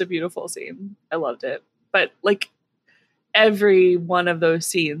was just a beautiful scene. I loved it. But like, every one of those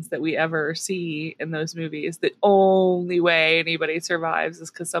scenes that we ever see in those movies, the only way anybody survives is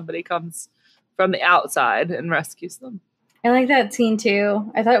because somebody comes from the outside and rescues them. I like that scene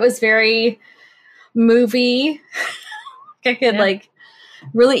too. I thought it was very movie. I could like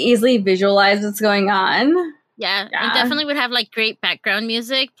really easily visualize what's going on. Yeah, it definitely would have like great background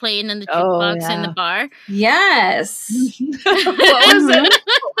music playing in the jukebox in the bar. Yes. What was it?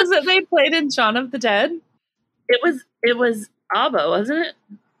 What was it they played in Shaun of the Dead? It was ABBA, wasn't it?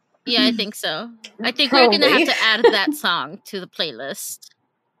 Yeah, I think so. I think Probably. we're going to have to add that song to the playlist.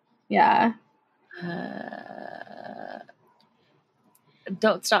 Yeah.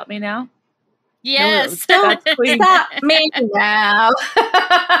 Don't Stop Me Now? Yes. Don't stop me now.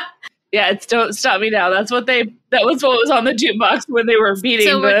 Yeah, it's Don't Stop Me Now. That was what was on the jukebox when they were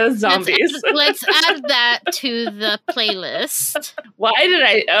beating the zombies. Let's add that to the playlist. Why did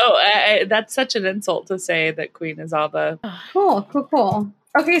I that's such an insult to say that Queen is ABBA. Cool.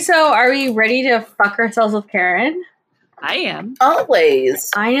 Okay, so are we ready to fuck ourselves with Karen? I am.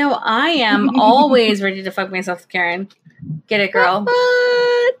 Always. I know I am always ready to fuck myself with Karen. Get it, girl.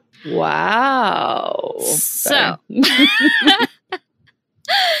 Wow. So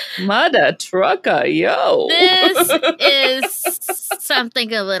Mother trucker, yo. this is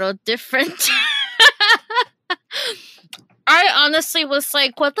something a little different. I honestly was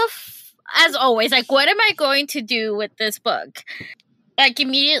like, what the as always, like, what am I going to do with this book? Like,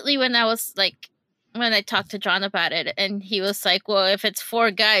 immediately when I talked to John about it, and he was like, well, if it's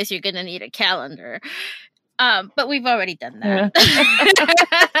 4 guys, you're going to need a calendar. But we've already done that.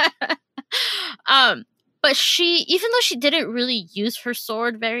 But she, even though she didn't really use her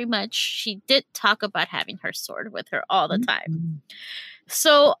sword very much, she did talk about having her sword with her all the time.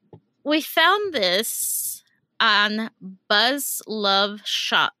 So we found this on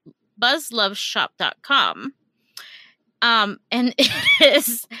buzzloveshop.com. And it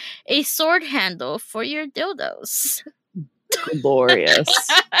is a sword handle for your dildos. Glorious.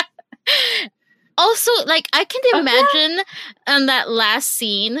 Also, like, I can imagine on that last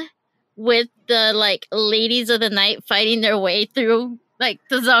scene with the like ladies of the night fighting their way through like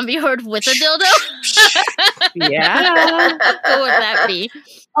the zombie horde with a dildo. Yeah. How cool would that be?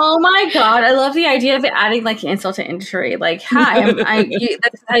 Oh my god, I love the idea of adding like insult to injury. Like, hi, this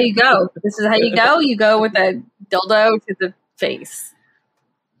is how you go. This is how you go. You go with a dildo to the face.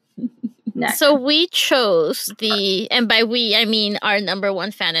 next? So we chose and by we, I mean our number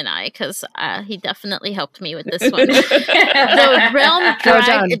one fan and I, because he definitely helped me with this one. The Realm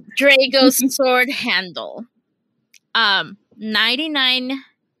Drago's sword handle.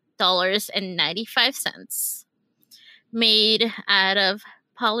 $99.95. Made out of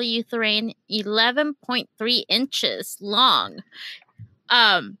polyurethane, 11.3 inches long.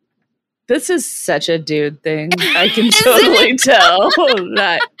 This is such a dude thing. I can totally tell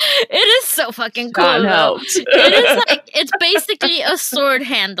that. It is so fucking cool. It's basically a sword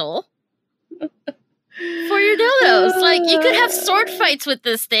handle for your dildos. Like, you could have sword fights with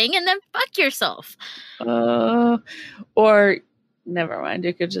this thing and then fuck yourself. Or never mind,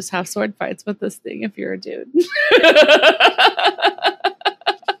 you could just have sword fights with this thing if you're a dude.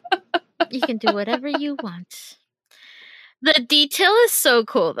 You can do whatever you want. The detail is so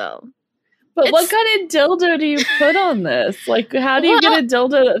cool, though. But what kind of dildo do you put on this? Like, how do you get a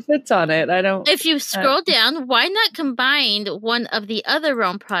dildo that fits on it? I don't. If you scroll down, why not combine one of the other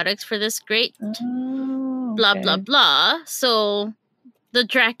Realm products for this great blah, blah, blah. So, the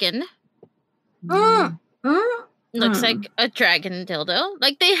dragon looks like a dragon dildo.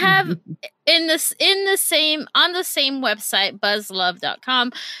 Like, they have on the same website,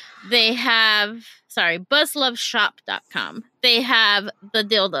 buzzlove.com, they have buzzloveshop.com. They have the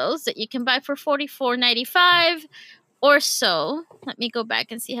dildos that you can buy for $44.95 or so. Let me go back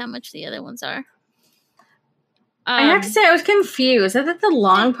and see how much the other ones are. I have to say, I was confused. I thought the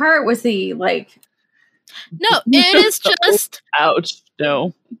long part was the, like... No, it is just... Ouch,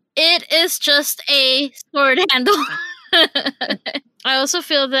 no. It is just a sword handle. I also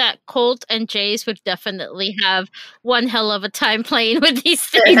feel that Colt and Jace would definitely have one hell of a time playing with these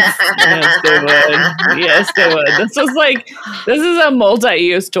things. Yes, they would. Yes, they would. This is a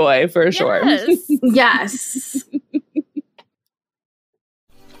multi-use toy for sure. Yes.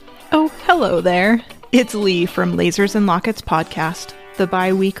 Oh, hello there. It's Lee from Lasers and Lockets podcast, the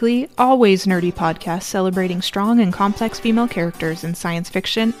bi-weekly, always nerdy podcast celebrating strong and complex female characters in science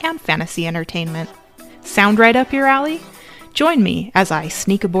fiction and fantasy entertainment. Sound right up your alley? Join me as I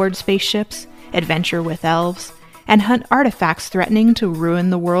sneak aboard spaceships, adventure with elves, and hunt artifacts threatening to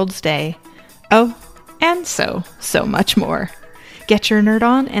ruin the world's day. Oh, and so much more. Get your nerd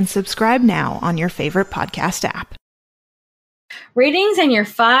on and subscribe now on your favorite podcast app. Ratings and your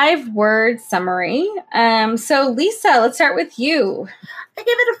 5-word summary. So, Lisa, let's start with you. I gave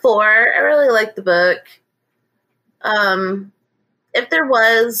it a 4. I really liked the book. If there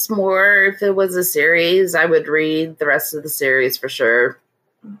was more, if it was a series, I would read the rest of the series for sure.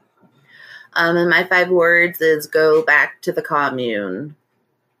 And my 5 words is go back to the commune.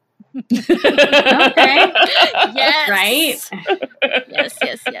 Okay. Yes. Right? Yes.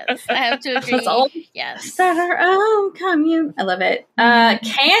 I have to agree. Yes. Start our own commune. I love it.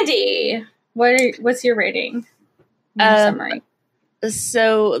 Kandy, what's your rating? Your summary.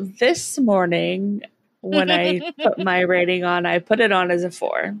 So this morning, when I put my rating on, I put it on as a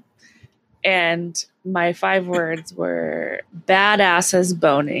 4. And my 5 words were badasses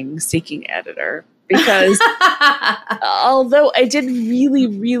boning seeking editor. Because although I did really,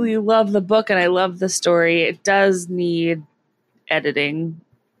 really love the book and I love the story, it does need editing.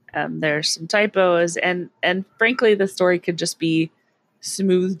 There's some typos and frankly, the story could just be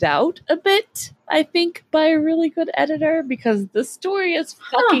smoothed out a bit, I think, by a really good editor, because the story is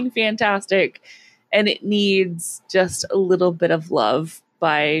fucking fantastic and it needs just a little bit of love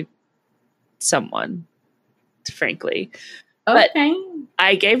by someone, frankly. Okay. But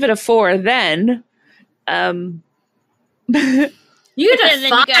I gave it a 4 then. You get a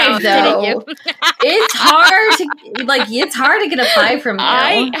 5 though. It's hard to get a 5 from you.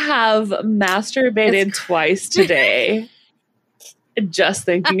 I have masturbated twice today just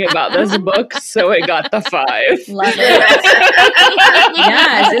thinking about this book, so I got the 5. Love it.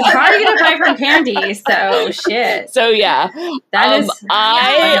 Yes, it's hard to get a 5 from Kandy, so shit. So yeah, that is.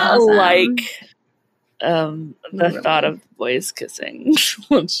 I awesome. like the thought of boys kissing.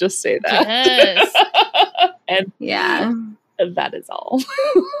 Let's just say that. Yes. And yeah, that is all.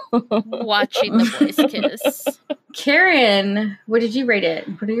 Watching the boys kiss. Karen, what did you rate it?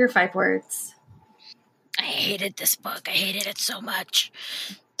 What are your 5 words? I hated this book. I hated it so much.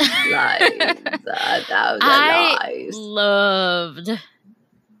 Lies. I loved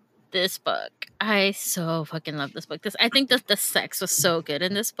this book. I so fucking love this book. I think that the sex was so good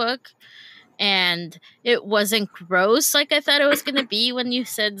in this book. And it wasn't gross like I thought it was going to be when you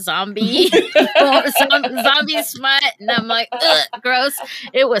said zombie. Zombie smut. And I'm like, ugh, gross.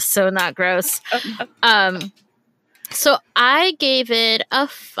 It was so not gross. So I gave it a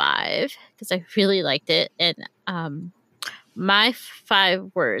 5 because I really liked it. And my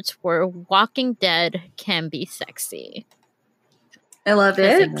 5 words were Walking Dead can be sexy. I love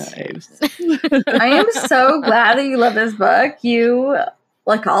it. Nice. I am so glad that you love this book. You,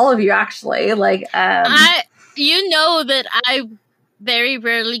 like all of you, actually. Like, you know that I very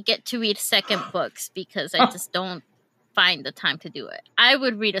rarely get to read second books because I just don't find the time to do it. I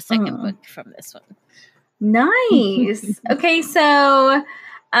would read a second book from this one. Nice. Okay, so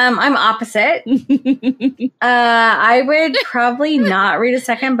I'm opposite. I would probably not read a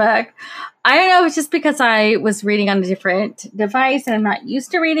second book. I don't know, it's just because I was reading on a different device and I'm not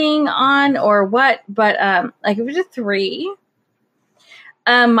used to reading on or what, but I give it a 3.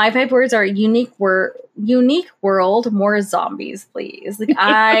 My 5 words are unique world, more zombies, please.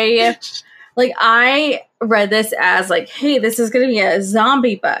 Like I read this as like, hey, this is going to be a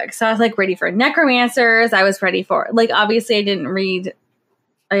zombie book. So I was like ready for necromancers. I was ready for, like, obviously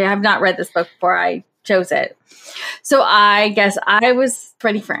I have not read this book before I chose it. So I guess I was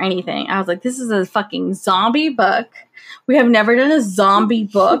ready for anything. I was like, this is a fucking zombie book. We have never done a zombie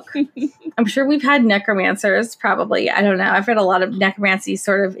book. I'm sure we've had necromancers, probably. I don't know. I've read a lot of necromancy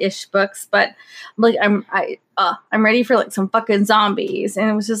sort of ish books, but like I'm ready for like some fucking zombies. And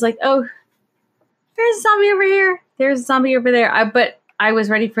it was just like, oh, there's a zombie over here. There's a zombie over there. But I was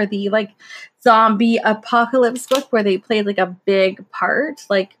ready for the like zombie apocalypse book where they played like a big part.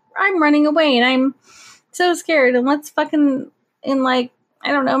 Like, I'm running away and I'm so scared and let's fucking in like,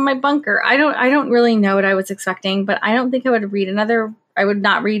 I don't know, my bunker. I don't really know what I was expecting, but I don't think I would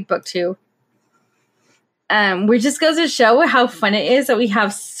not read book 2. Which just goes to show how fun it is that we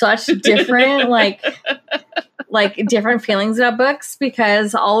have such different like different feelings about books,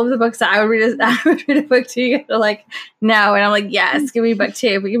 because all of the books that I would read a book 2, they're like, no, and I'm like, yes, give me book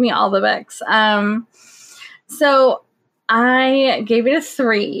 2, but give me all the books. So I gave it a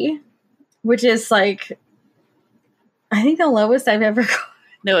 3, which is like, I think the lowest I've ever got.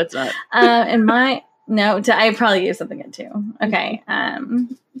 No, it's not. I probably gave something at 2. Okay.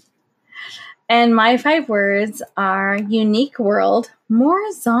 And my 5 words are unique world,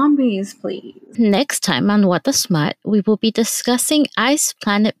 more zombies, please. Next time on What the Smut, we will be discussing Ice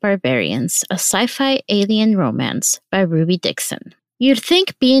Planet Barbarians, a sci-fi alien romance by Ruby Dixon. You'd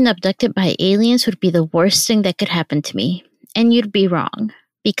think being abducted by aliens would be the worst thing that could happen to me, and you'd be wrong,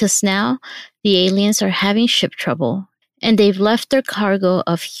 because now the aliens are having ship trouble, and they've left their cargo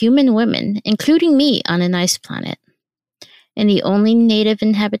of human women, including me, on an ice planet. And the only native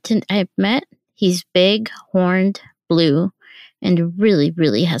inhabitant I've met, he's big, horned, blue, and really,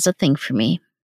 really has a thing for me.